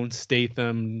Stallone,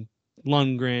 Statham,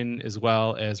 Lundgren, as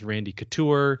well as Randy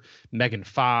Couture, Megan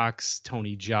Fox,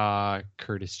 Tony Jaa,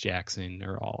 Curtis Jackson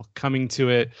are all coming to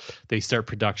it. They start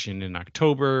production in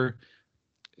October.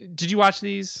 Did you watch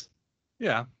these?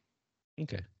 Yeah.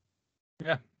 Okay.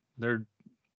 Yeah, they're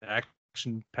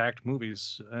action-packed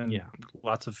movies, and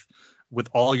with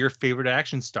all your favorite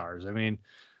action stars. I mean,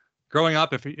 growing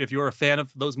up, if you're a fan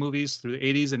of those movies through the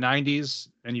 80s and 90s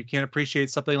and you can't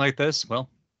appreciate something like this, well,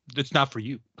 it's not for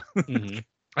you.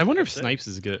 I wonder if Snipes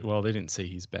is good. Well, they didn't say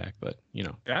he's back, but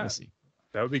we'll see.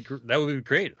 That would be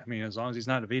great. I mean, as long as he's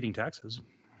not evading taxes.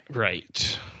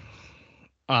 Right.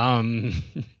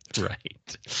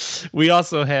 Right. We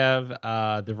also have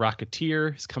The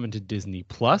Rocketeer is coming to Disney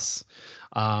Plus.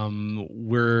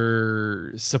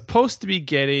 We're supposed to be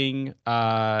getting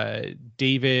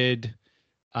David.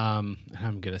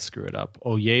 I'm gonna screw it up.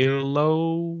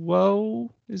 Oyelowo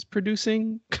is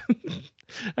producing.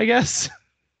 I guess.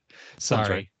 Sorry,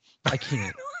 right. I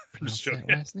can't pronounce that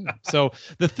last name. So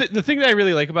the thing that I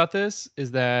really like about this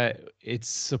is that it's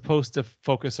supposed to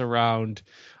focus around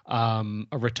a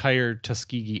retired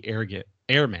Tuskegee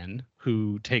airman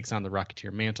who takes on the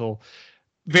Rocketeer mantle.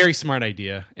 Very smart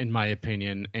idea, in my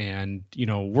opinion, and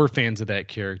we're fans of that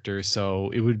character, so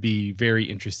it would be very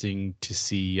interesting to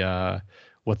see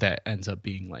what that ends up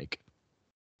being like.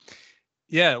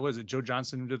 Yeah, was it Joe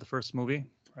Johnston who did the first movie?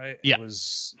 Right. Yeah, it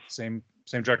was same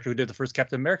director who did the first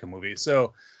Captain America movie.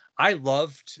 So I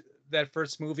loved that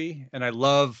first movie, and I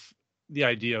love the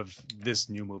idea of this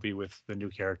new movie with the new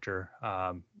character.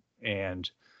 And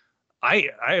I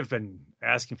have been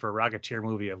asking for a Rocketeer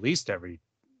movie at least every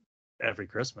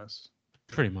Christmas.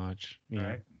 Pretty much. Yeah.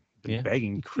 Right. Been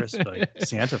begging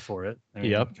Santa for it. I mean,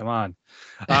 yep. Come on.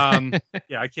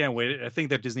 Yeah, I can't wait. I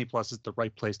think that Disney Plus is the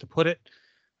right place to put it,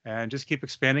 and just keep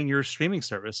expanding your streaming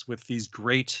service with these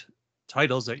great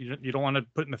titles that you don't want to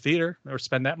put in the theater or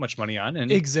spend that much money on.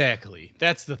 And exactly,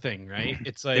 that's the thing, right?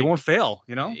 It's like it won't fail,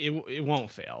 It won't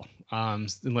fail,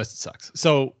 unless it sucks.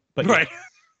 So, but right.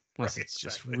 Unless it's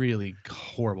just really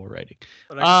horrible writing.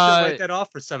 But I can still write that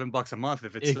off for $7 a month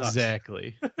if it sucks.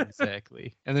 Exactly.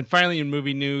 And then finally, in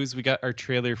movie news, we got our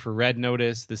trailer for Red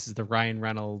Notice. This is the Ryan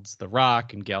Reynolds, The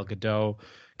Rock, and Gal Gadot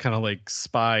kind of like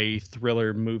spy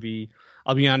thriller movie.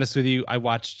 I'll be honest with you, I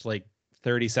watched like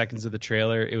 30 seconds of the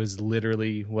trailer, it was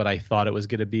literally what I thought it was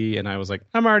going to be. And I was like,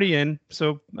 I'm already in,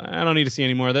 so I don't need to see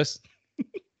any more of this.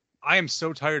 I am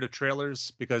so tired of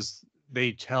trailers because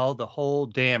they tell the whole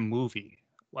damn movie.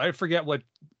 I forget what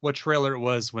trailer it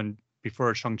was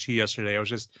before Shang-Chi yesterday.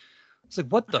 It's like,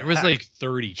 what the heck? There was like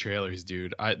 30 trailers,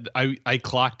 dude. I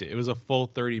clocked it. It was a full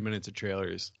 30 minutes of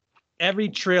trailers. Every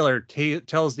trailer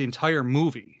tells the entire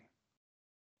movie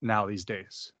now these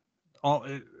days.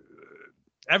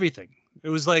 Everything. It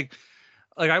was like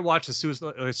I watched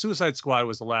the Suicide Squad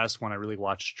was the last one I really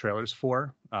watched trailers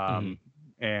for.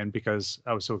 And because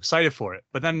I was so excited for it.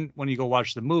 But then when you go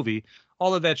watch the movie,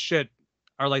 all of that shit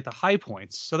are like the high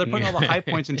points. So they're putting all the high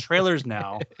points in trailers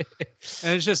now.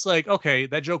 And it's just like, okay,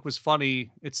 that joke was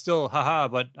funny. It's still haha,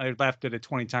 but I laughed at it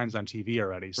 20 times on TV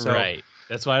already. So right.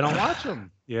 That's why I don't watch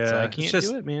them. Yeah. So I can't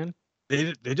do it, man.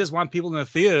 They just want people in the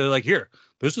theater like, here,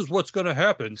 this is what's going to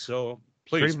happen. So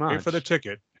please pay for the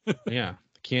ticket. Yeah.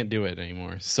 Can't do it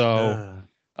anymore. So,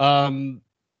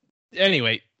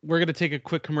 anyway, we're going to take a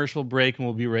quick commercial break and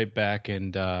we'll be right back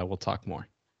and we'll talk more.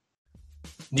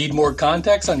 Need more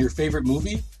context on your favorite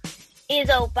movie? Is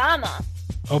Obama.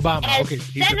 Obama. Okay.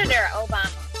 Senator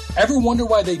Obama. Ever wonder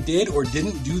why they did or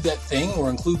didn't do that thing or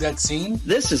include that scene?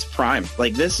 This is prime.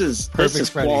 Like, this is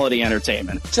quality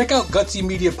entertainment. Check out Gutsy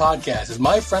Media Podcast as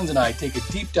my friends and I take a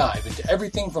deep dive into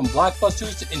everything from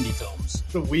blockbusters to indie films.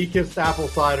 The weakest apple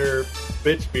cider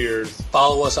bitch beers.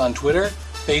 Follow us on Twitter,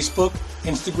 Facebook,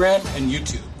 Instagram, and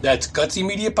YouTube. That's Gutsy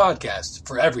Media Podcast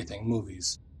for everything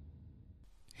movies.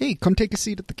 Hey, come take a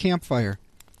seat at the campfire.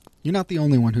 You're not the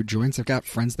only one who joins. I've got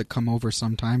friends that come over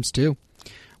sometimes, too.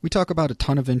 We talk about a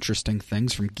ton of interesting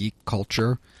things from geek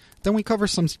culture. Then we cover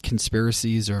some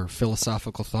conspiracies or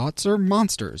philosophical thoughts or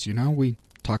monsters, We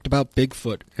talked about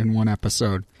Bigfoot in one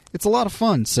episode. It's a lot of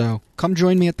fun, so come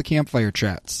join me at the Campfire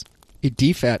Chats, a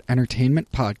DFAT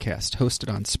entertainment podcast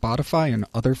hosted on Spotify and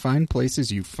other fine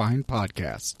places you find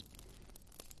podcasts.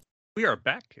 We are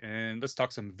back, and let's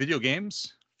talk some video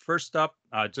games. First up,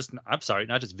 not just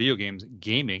video games,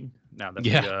 gaming. Now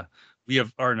that we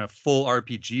are in a full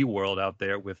RPG world out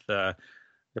there with the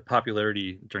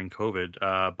popularity during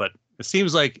COVID. But it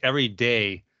seems like every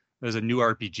day there's a new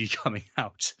RPG coming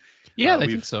out. Yeah, I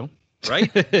think so.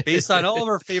 Right? Based on all of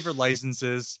our favorite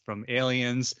licenses, from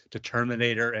Aliens to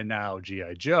Terminator and now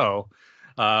G.I. Joe.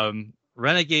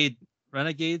 Renegade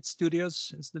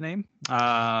Studios is the name.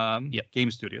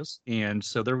 Game Studios. And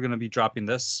so they're going to be dropping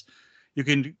this. You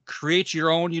can create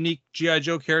your own unique G.I.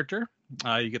 Joe character.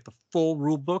 You get the full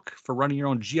rule book for running your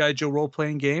own G.I. Joe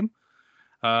role-playing game.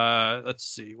 Let's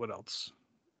see, what else?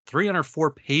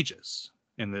 304 pages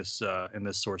in this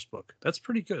source book. That's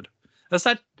pretty good. That's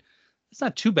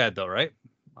not too bad though, right?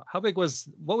 What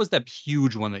was that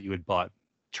huge one that you had bought?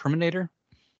 Terminator?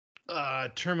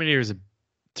 Terminator's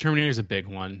a big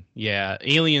one. Yeah,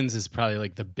 Aliens is probably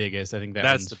like the biggest. I think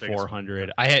that's the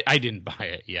 400. I didn't buy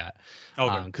it yet.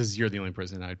 Okay. Because you're the only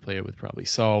person I'd play it with probably.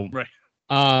 So right.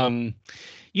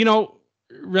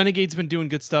 Renegade's been doing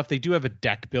good stuff. They do have a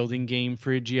deck building game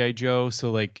for G.I. Joe,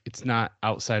 so like it's not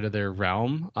outside of their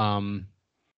realm.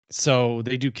 So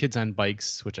they do Kids on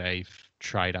Bikes, which I've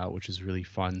tried out, which is really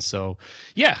fun. So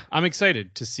yeah, I'm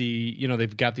excited to see.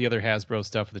 They've got the other Hasbro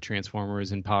stuff with the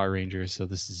Transformers and Power Rangers, so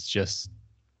this is just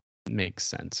makes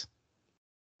sense.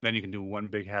 Then you can do one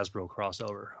big Hasbro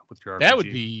crossover with your RPG. That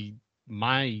would be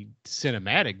my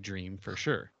cinematic dream for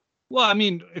sure. Well, I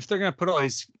mean, if they're gonna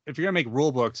if you're gonna make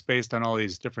rule books based on all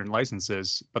these different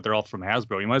licenses, but they're all from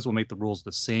Hasbro, you might as well make the rules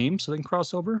the same so they can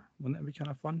cross over. Wouldn't that be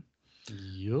kind of fun?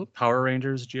 Yep. Power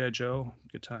Rangers, G.I. Joe,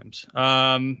 good times.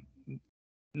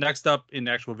 Next up in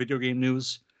actual video game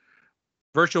news,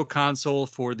 Virtual Console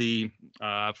for the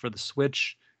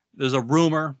Switch. There's a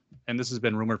rumor, and this has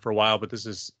been rumored for a while, but this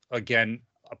is again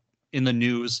in the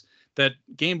news that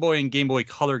Game Boy and Game Boy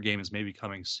Color games may be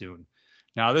coming soon.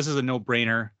 Now, this is a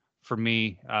no-brainer for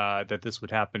me that this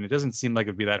would happen. It doesn't seem like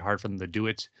it'd be that hard for them to do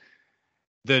it.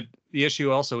 The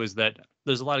issue also is that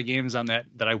there's a lot of games on that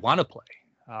I want to play.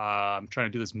 I'm trying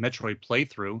to do this Metroid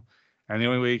playthrough, and the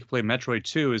only way you can play Metroid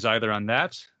 2 is either on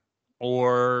that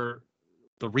or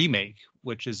the remake,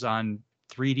 which is on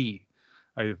 3D.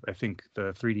 I think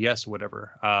the 3DS or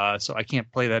whatever. So I can't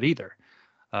play that either.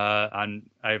 I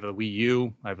have a Wii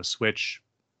U, I have a Switch.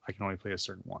 I can only play a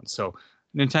certain one. So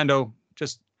Nintendo,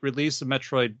 just release a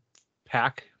Metroid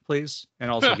pack, please, and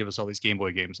also give us all these Game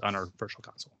Boy games on our Virtual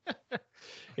Console.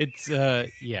 It's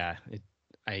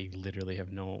I literally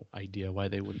have no idea why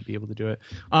they wouldn't be able to do it.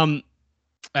 I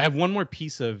have one more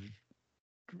piece of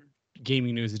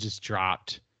gaming news that just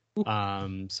dropped. So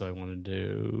I wanted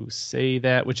to say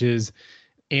that, which is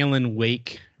Alan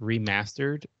Wake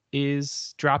Remastered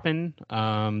is dropping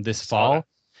this fall.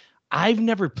 I've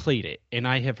never played it, and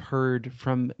I have heard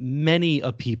from many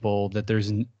people that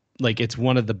there's like it's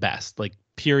one of the best, like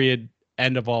period,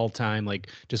 end of all time, like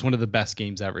just one of the best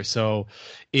games ever. So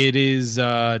it is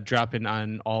dropping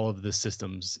on all of the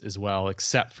systems as well,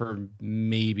 except for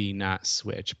maybe not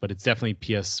Switch, but it's definitely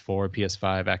PS4,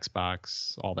 PS5,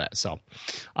 Xbox, all that. So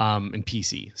and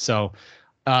PC. So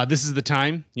this is the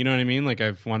time, you know what I mean? Like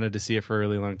I've wanted to see it for a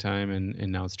really long time,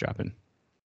 and now it's dropping.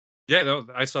 Yeah, no,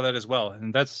 I saw that as well,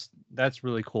 and that's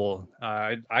really cool.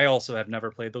 I also have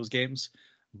never played those games,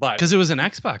 but because it was an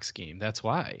Xbox game, that's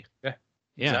why. Yeah.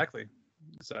 Exactly.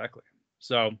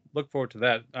 So look forward to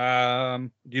that.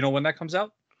 Do you know when that comes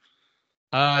out?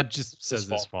 Just says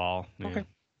this fall. Yeah. Okay.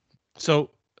 So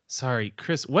sorry,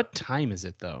 Chris. What time is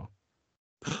it though?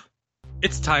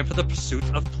 It's time for the pursuit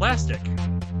of plastic.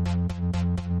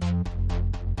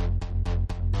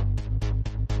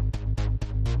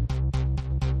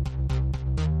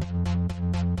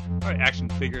 All right, action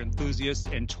figure enthusiasts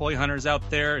and toy hunters out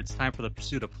there, it's time for the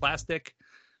pursuit of plastic.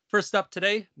 First up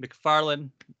today, McFarlane.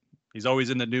 He's always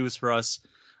in the news for us.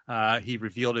 He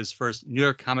revealed his first New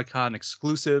York Comic Con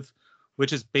exclusive,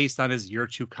 which is based on his year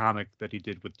 2 comic that he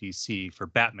did with DC for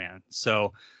Batman.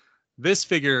 So this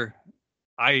figure,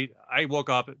 I woke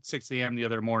up at 6 a.m. the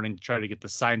other morning to try to get the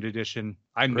signed edition.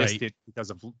 I missed it because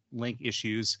of link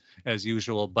issues as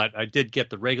usual, but I did get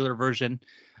the regular version.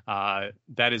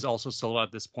 That is also sold out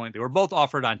at this point. They were both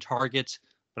offered on Target,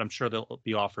 but I'm sure they'll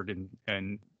be offered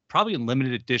in probably in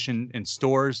limited edition in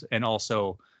stores and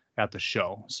also at the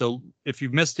show. So if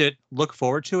you've missed it, look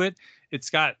forward to it.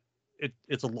 It's a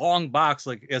long box,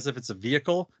 like as if it's a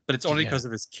vehicle, but it's only because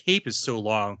of his cape is so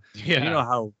long. Yeah. And you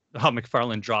know how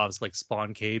McFarlane draws like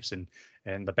Spawn capes and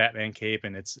the Batman cape,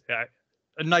 and it's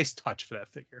a nice touch for that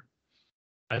figure.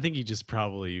 I think he just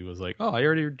probably was like, "Oh, I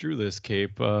already drew this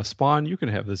cape. Spawn, you can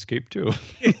have this cape too."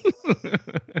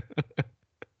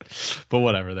 But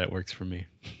whatever, that works for me.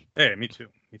 Hey, me too.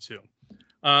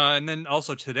 And then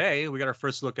also today we got our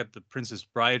first look at the Princess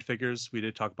Bride figures. We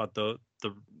did talk about the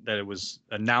that it was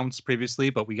announced previously,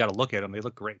 but we got to look at them. They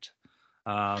look great.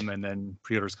 And then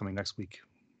pre-orders coming next week.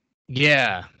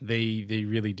 Yeah, they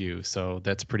really do. So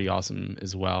that's pretty awesome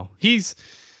as well. He's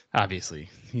at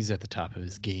the top of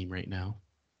his game right now.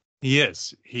 He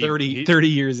is. 30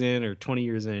 years in or 20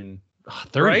 years in.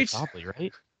 30 right? Probably,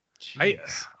 right?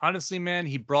 Honestly, man,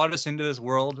 he brought us into this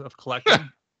world of collecting.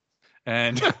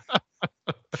 And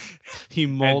he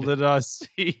molded us.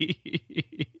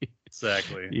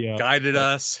 Exactly. Yeah. Guided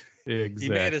us. Exactly. He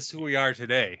made us who we are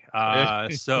today.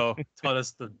 So taught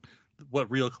us what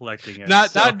real collecting is.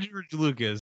 Not George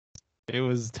Lucas. It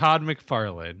was Todd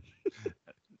McFarlane.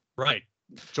 Right.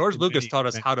 George Lucas taught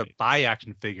us how to buy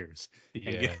action figures.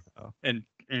 Yeah. And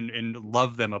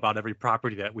love them about every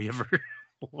property that we ever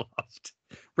loved.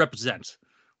 Represent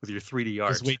with your 3D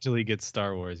art. Just wait till he gets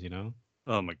Star Wars, you know?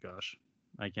 Oh my gosh.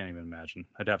 I can't even imagine.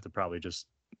 I'd have to probably just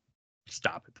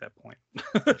stop at that point.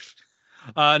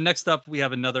 Next up, we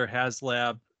have another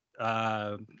HasLab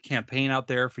campaign out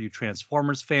there for you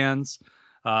Transformers fans.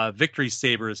 Victory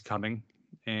Saber is coming,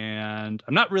 and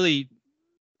I'm not really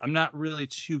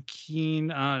too keen.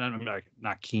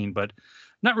 Not keen, but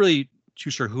not really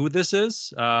too sure who this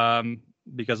is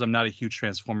because I'm not a huge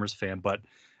Transformers fan. But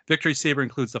Victory Saber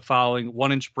includes the following: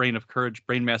 1-inch Brain of Courage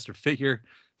Brainmaster figure,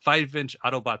 5-inch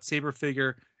Autobot Saber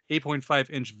figure,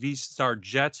 8.5-inch V-Star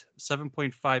Jet,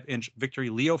 7.5-inch Victory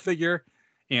Leo figure,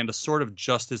 and a Sword of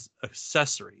Justice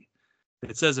accessory.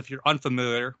 It says, if you're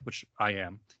unfamiliar, which I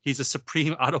am, he's a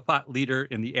supreme Autobot leader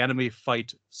in the anime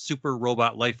fight Super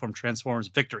Robot Lifeform Transformers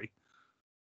Victory.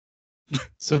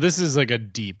 So this is like a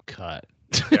deep cut.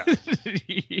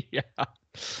 Yeah.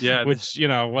 Yeah. Which,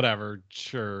 whatever.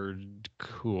 Sure.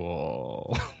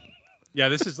 Cool. Yeah,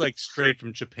 this is like straight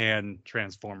from Japan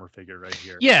Transformer figure right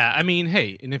here. Yeah, I mean,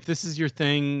 hey, and if this is your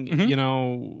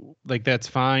thing, like that's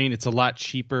fine. It's a lot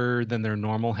cheaper than their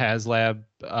normal HasLab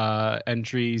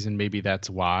entries, and maybe that's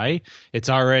why. It's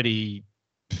already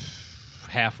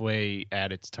halfway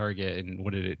at its target, and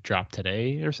what did it drop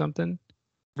today or something?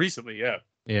 Recently, yeah.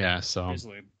 Yeah, so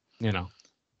recently.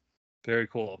 Very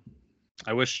cool.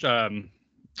 I wish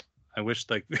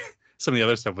like some of the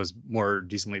other stuff was more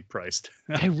decently priced.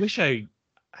 I wish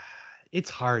it's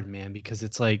hard, man, because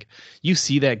it's like you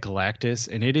see that Galactus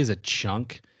and it is a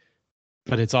chunk,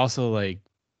 but it's also like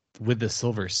with the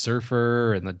Silver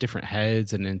Surfer and the different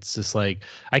heads, and it's just like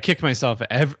I kick myself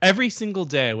every single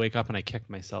day. I wake up and I kick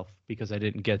myself because I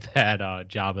didn't get that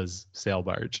Jabba's sail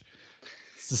barge.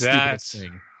 It's the stupidest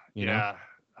thing, you know?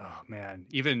 Oh man,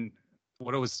 even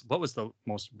what was the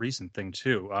most recent thing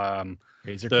too?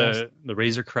 Razor Crest. The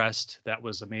Razor Crest, that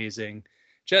was amazing.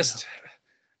 Just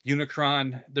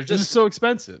Unicron, they're just so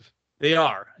expensive. They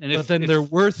are, and but then they're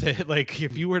worth it. Like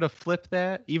if you were to flip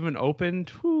that, even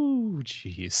opened, whoo,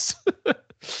 jeez.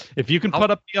 If you can put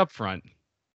up the upfront,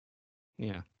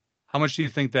 yeah. How much do you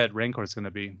think that Rancor is going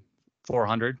to be?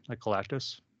 400, like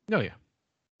Galactus? Oh yeah,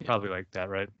 probably like that,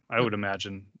 right? I would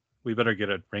imagine. We better get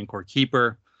a Rancor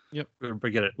Keeper. Yep. We better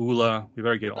get an Ula. We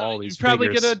better get all these. Probably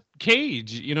figures. get a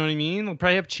cage. You know what I mean? They'll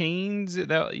probably have chains. That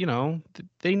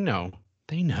they know.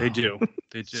 They know. They do.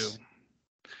 They do.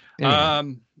 Yeah.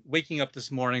 Waking up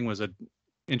this morning was an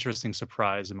interesting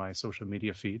surprise in my social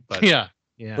media feed, but yeah.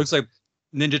 Looks like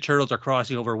Ninja Turtles are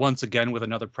crossing over once again with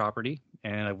another property,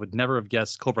 and I would never have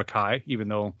guessed Cobra Kai, even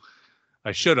though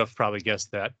I should have probably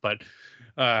guessed that. But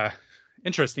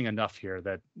interesting enough here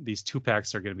that these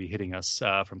 2-packs are going to be hitting us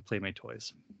from Playmate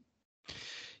Toys.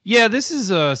 Yeah, this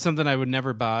is something I would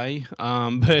never buy,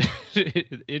 but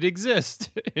it exists,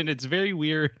 and it's very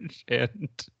weird and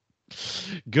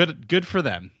good for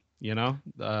them. You know,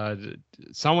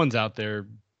 someone's out there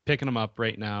picking them up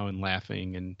right now and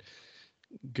laughing and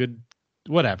good,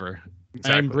 whatever.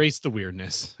 Exactly. I embrace the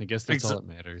weirdness. I guess that's all that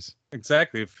matters.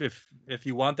 Exactly. If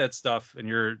you want that stuff and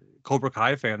you're a Cobra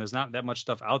Kai fan, there's not that much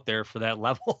stuff out there for that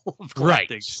level of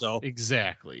collecting. Right. So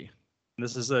exactly.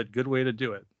 This is a good way to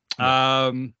do it.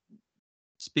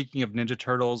 Speaking of Ninja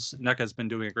Turtles, NECA's been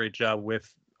doing a great job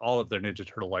with all of their Ninja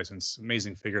Turtle license.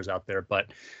 Amazing figures out there.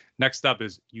 But next up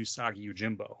is Usagi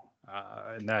Yojimbo.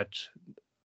 And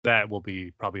that will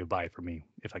be probably a buy for me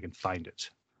if I can find it.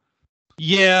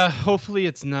 Yeah, hopefully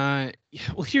it's not.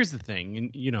 Well, here's the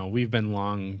thing, and we've been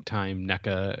long time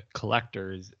NECA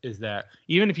collectors. Is that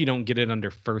even if you don't get it under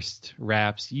first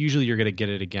wraps, usually you're gonna get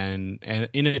it again and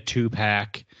in a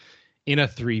 2-pack, in a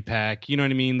 3-pack. You know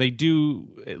what I mean? They do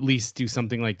at least do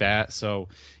something like that. So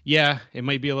yeah, it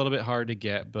might be a little bit hard to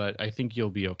get, but I think you'll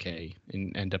be okay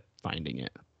and end up finding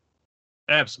it.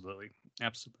 Absolutely.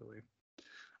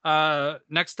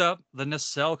 Next up, the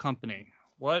Nacelle Company.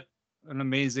 What an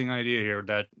amazing idea here!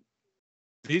 That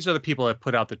these are the people that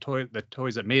put out the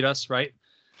toys that made us, right?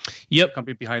 Yep. The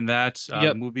company behind that.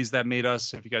 The movies that made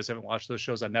us. If you guys haven't watched those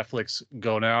shows on Netflix,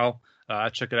 go now.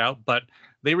 Check it out. But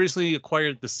they recently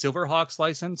acquired the Silverhawks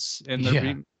license, and they're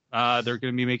going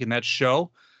to be making that show.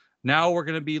 Now we're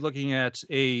going to be looking at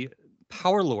a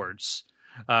Power Lords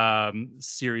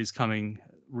series coming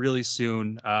really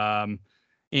soon,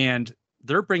 and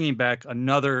they're bringing back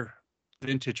another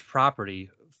vintage property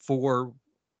for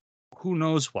who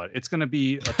knows what. It's going to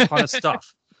be a ton of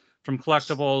stuff, from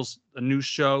collectibles, a new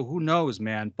show, who knows,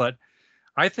 man. But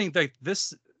I think that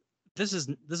this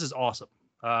is awesome.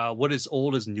 What is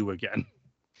old is new again.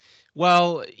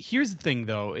 Well, here's the thing,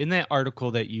 though. In that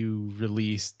article that you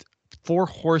released, 4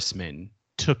 Horsemen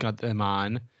took them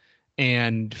on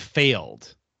and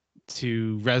failed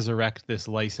to resurrect this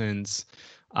license.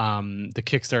 The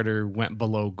Kickstarter went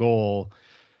below goal.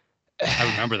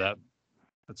 I remember that.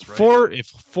 That's right. If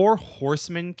 4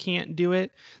 Horsemen can't do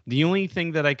it, the only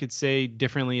thing that I could say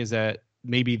differently is that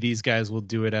maybe these guys will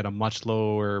do it at a much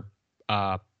lower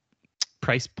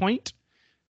price point.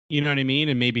 You know what I mean?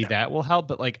 And maybe that will help.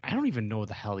 But I don't even know who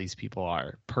the hell these people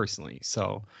are personally.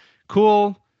 So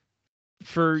cool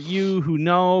for you who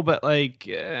know, but I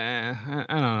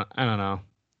don't know.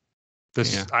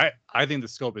 I think the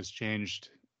scope has changed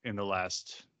in the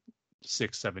last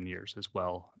 6-7 years as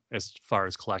well, as far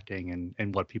as collecting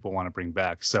and what people want to bring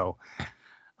back. So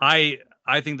I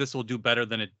think this will do better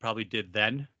than it probably did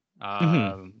then,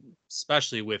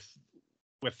 especially with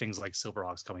things like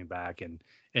Silverhawks coming back and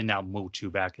now Motu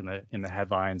back in the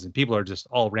headlines, and people are just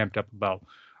all ramped up about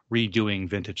redoing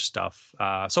vintage stuff.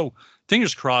 So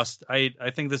fingers crossed.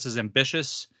 I think this is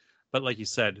ambitious, but like you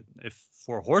said, if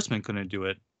 4 Horsemen couldn't do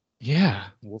it,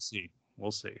 we'll see.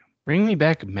 Bring me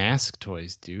back mask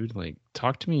toys, dude.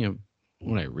 Talk to me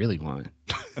what I really want.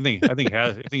 I think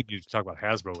you talk about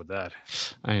Hasbro with that.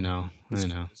 I know.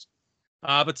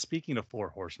 But speaking of 4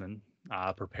 Horsemen,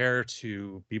 prepare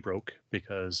to be broke,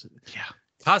 because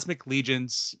Cosmic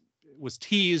Legions was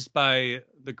teased by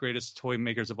the greatest toy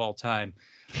makers of all time.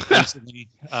 Recently,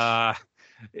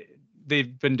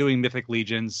 they've been doing Mythic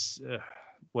Legions.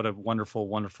 What a wonderful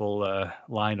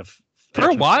line of for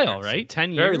a while, right?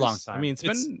 10 years, very long time. I mean,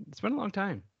 it's been a long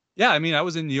time. Yeah, I mean, I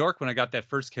was in New York when I got that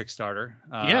first Kickstarter.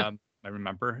 I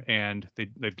remember, and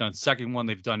they've done second one.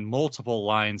 They've done multiple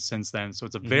lines since then, so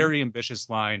it's a very ambitious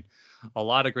line. A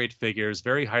lot of great figures,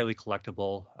 very highly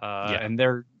collectible, and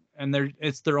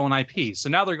it's their own IP. So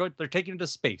now they're taking it to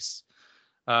space.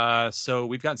 So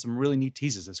we've gotten some really neat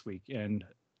teases this week, and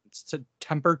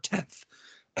September 10th.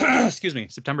 excuse me,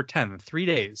 September 10th, in 3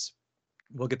 days,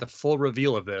 we'll get the full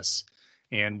reveal of this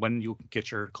and when you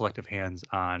get your collective hands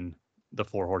on the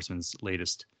Four Horsemen's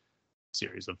latest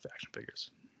series of action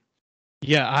figures.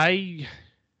 Yeah, I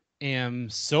am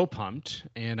so pumped,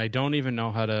 and I don't even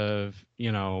know how to,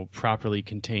 properly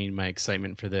contain my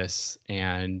excitement for this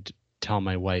and tell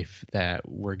my wife that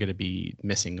we're going to be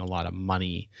missing a lot of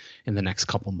money in the next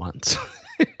couple months.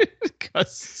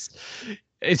 Because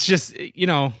it's just,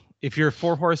 if you're a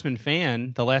Four Horsemen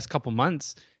fan, the last couple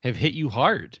months have hit you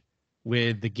hard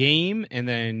with the game, and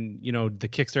then the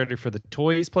Kickstarter for the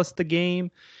toys plus the game,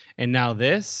 and now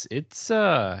this. It's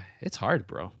hard,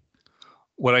 bro.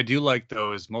 What I do like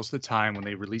though is most of the time when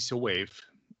they release a wave,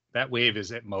 that wave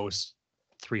is at most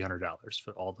 $300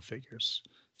 for all the figures,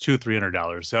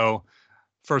 $200-$300. So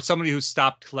for somebody who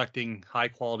stopped collecting high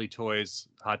quality toys,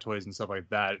 Hot Toys and stuff like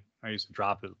that, I used to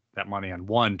drop that money on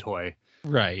one toy.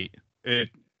 Right.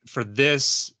 For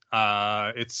this,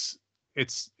 it's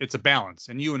a balance,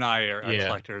 and you and I are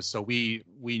collectors, so we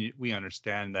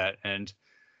understand that. And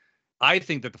I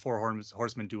think that the Four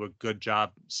Horsemen do a good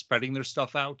job spreading their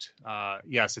stuff out.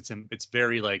 Yes, it's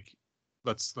very like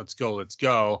let's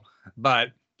go, but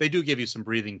they do give you some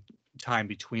breathing time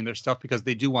between their stuff because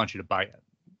they do want you to buy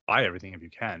everything if you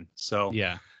can. So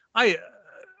yeah, I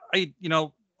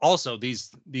also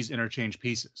these interchange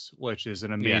pieces, which is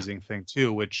an amazing thing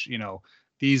too. Which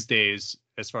these days,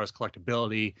 as far as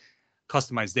collectability,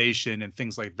 customization, and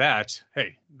things like that,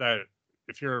 that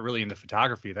if you're really into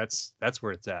photography, that's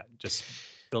where it's at. Just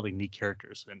building neat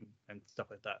characters and stuff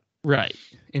like that. Right.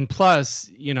 And plus,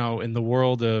 in the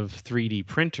world of 3D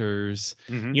printers,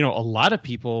 a lot of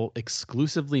people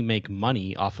exclusively make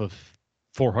money off of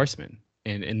Four Horsemen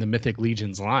and in the Mythic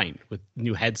Legions line with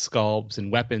new head sculpts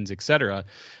and weapons, etc.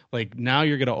 Like now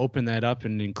you're going to open that up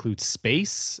and include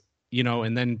space,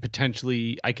 and then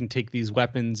potentially I can take these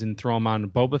weapons and throw them on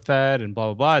Boba Fett and blah,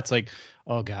 blah, blah. It's like,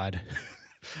 oh God.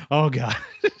 Oh God.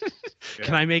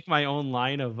 Can I make my own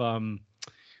line of,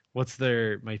 what's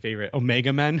my favorite?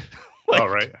 Omega Men? Like,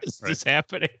 right. Is this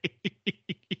happening?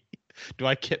 Do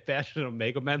I kit bash an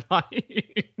Omega Men line?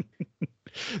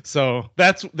 So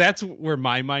that's where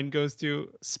my mind goes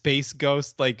to. Space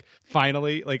Ghost, like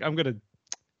finally, like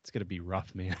it's gonna be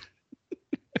rough, man.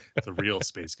 It's a real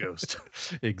Space Ghost.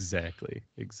 Exactly.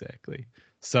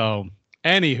 So,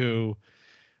 anywho,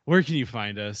 where can you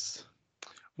find us?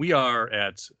 We are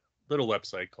at a little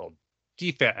website called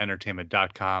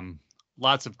dfatentertainment.com.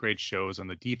 Lots of great shows on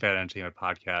the DFAT Entertainment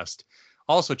podcast.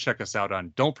 Also check us out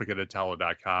on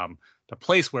don'tforgetatalo.com, the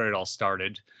place where it all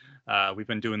started. We've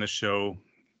been doing this show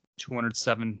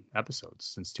 207 episodes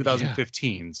since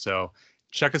 2015. Yeah. So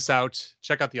check us out.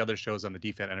 Check out the other shows on the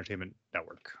DFAT Entertainment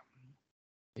Network.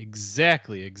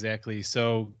 Exactly.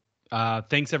 So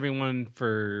thanks everyone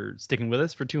for sticking with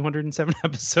us for 207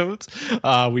 episodes.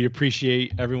 We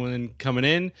appreciate everyone coming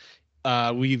in.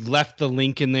 We left the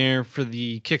link in there for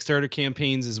the Kickstarter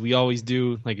campaigns as we always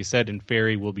do. Like I said, and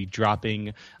Fairy will be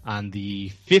dropping on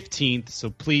the 15th. So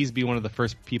please be one of the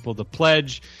first people to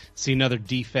pledge. See another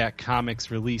DFAT Comics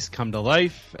release come to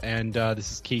life. And this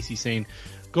is Casey saying,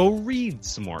 go read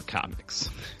some more comics.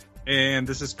 And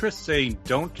this is Chris saying,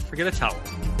 don't forget a towel.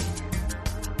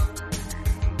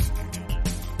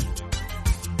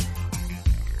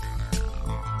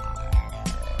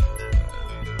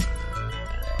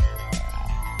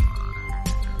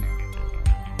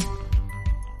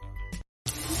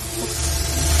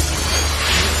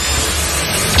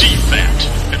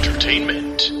 DFAT Entertainment.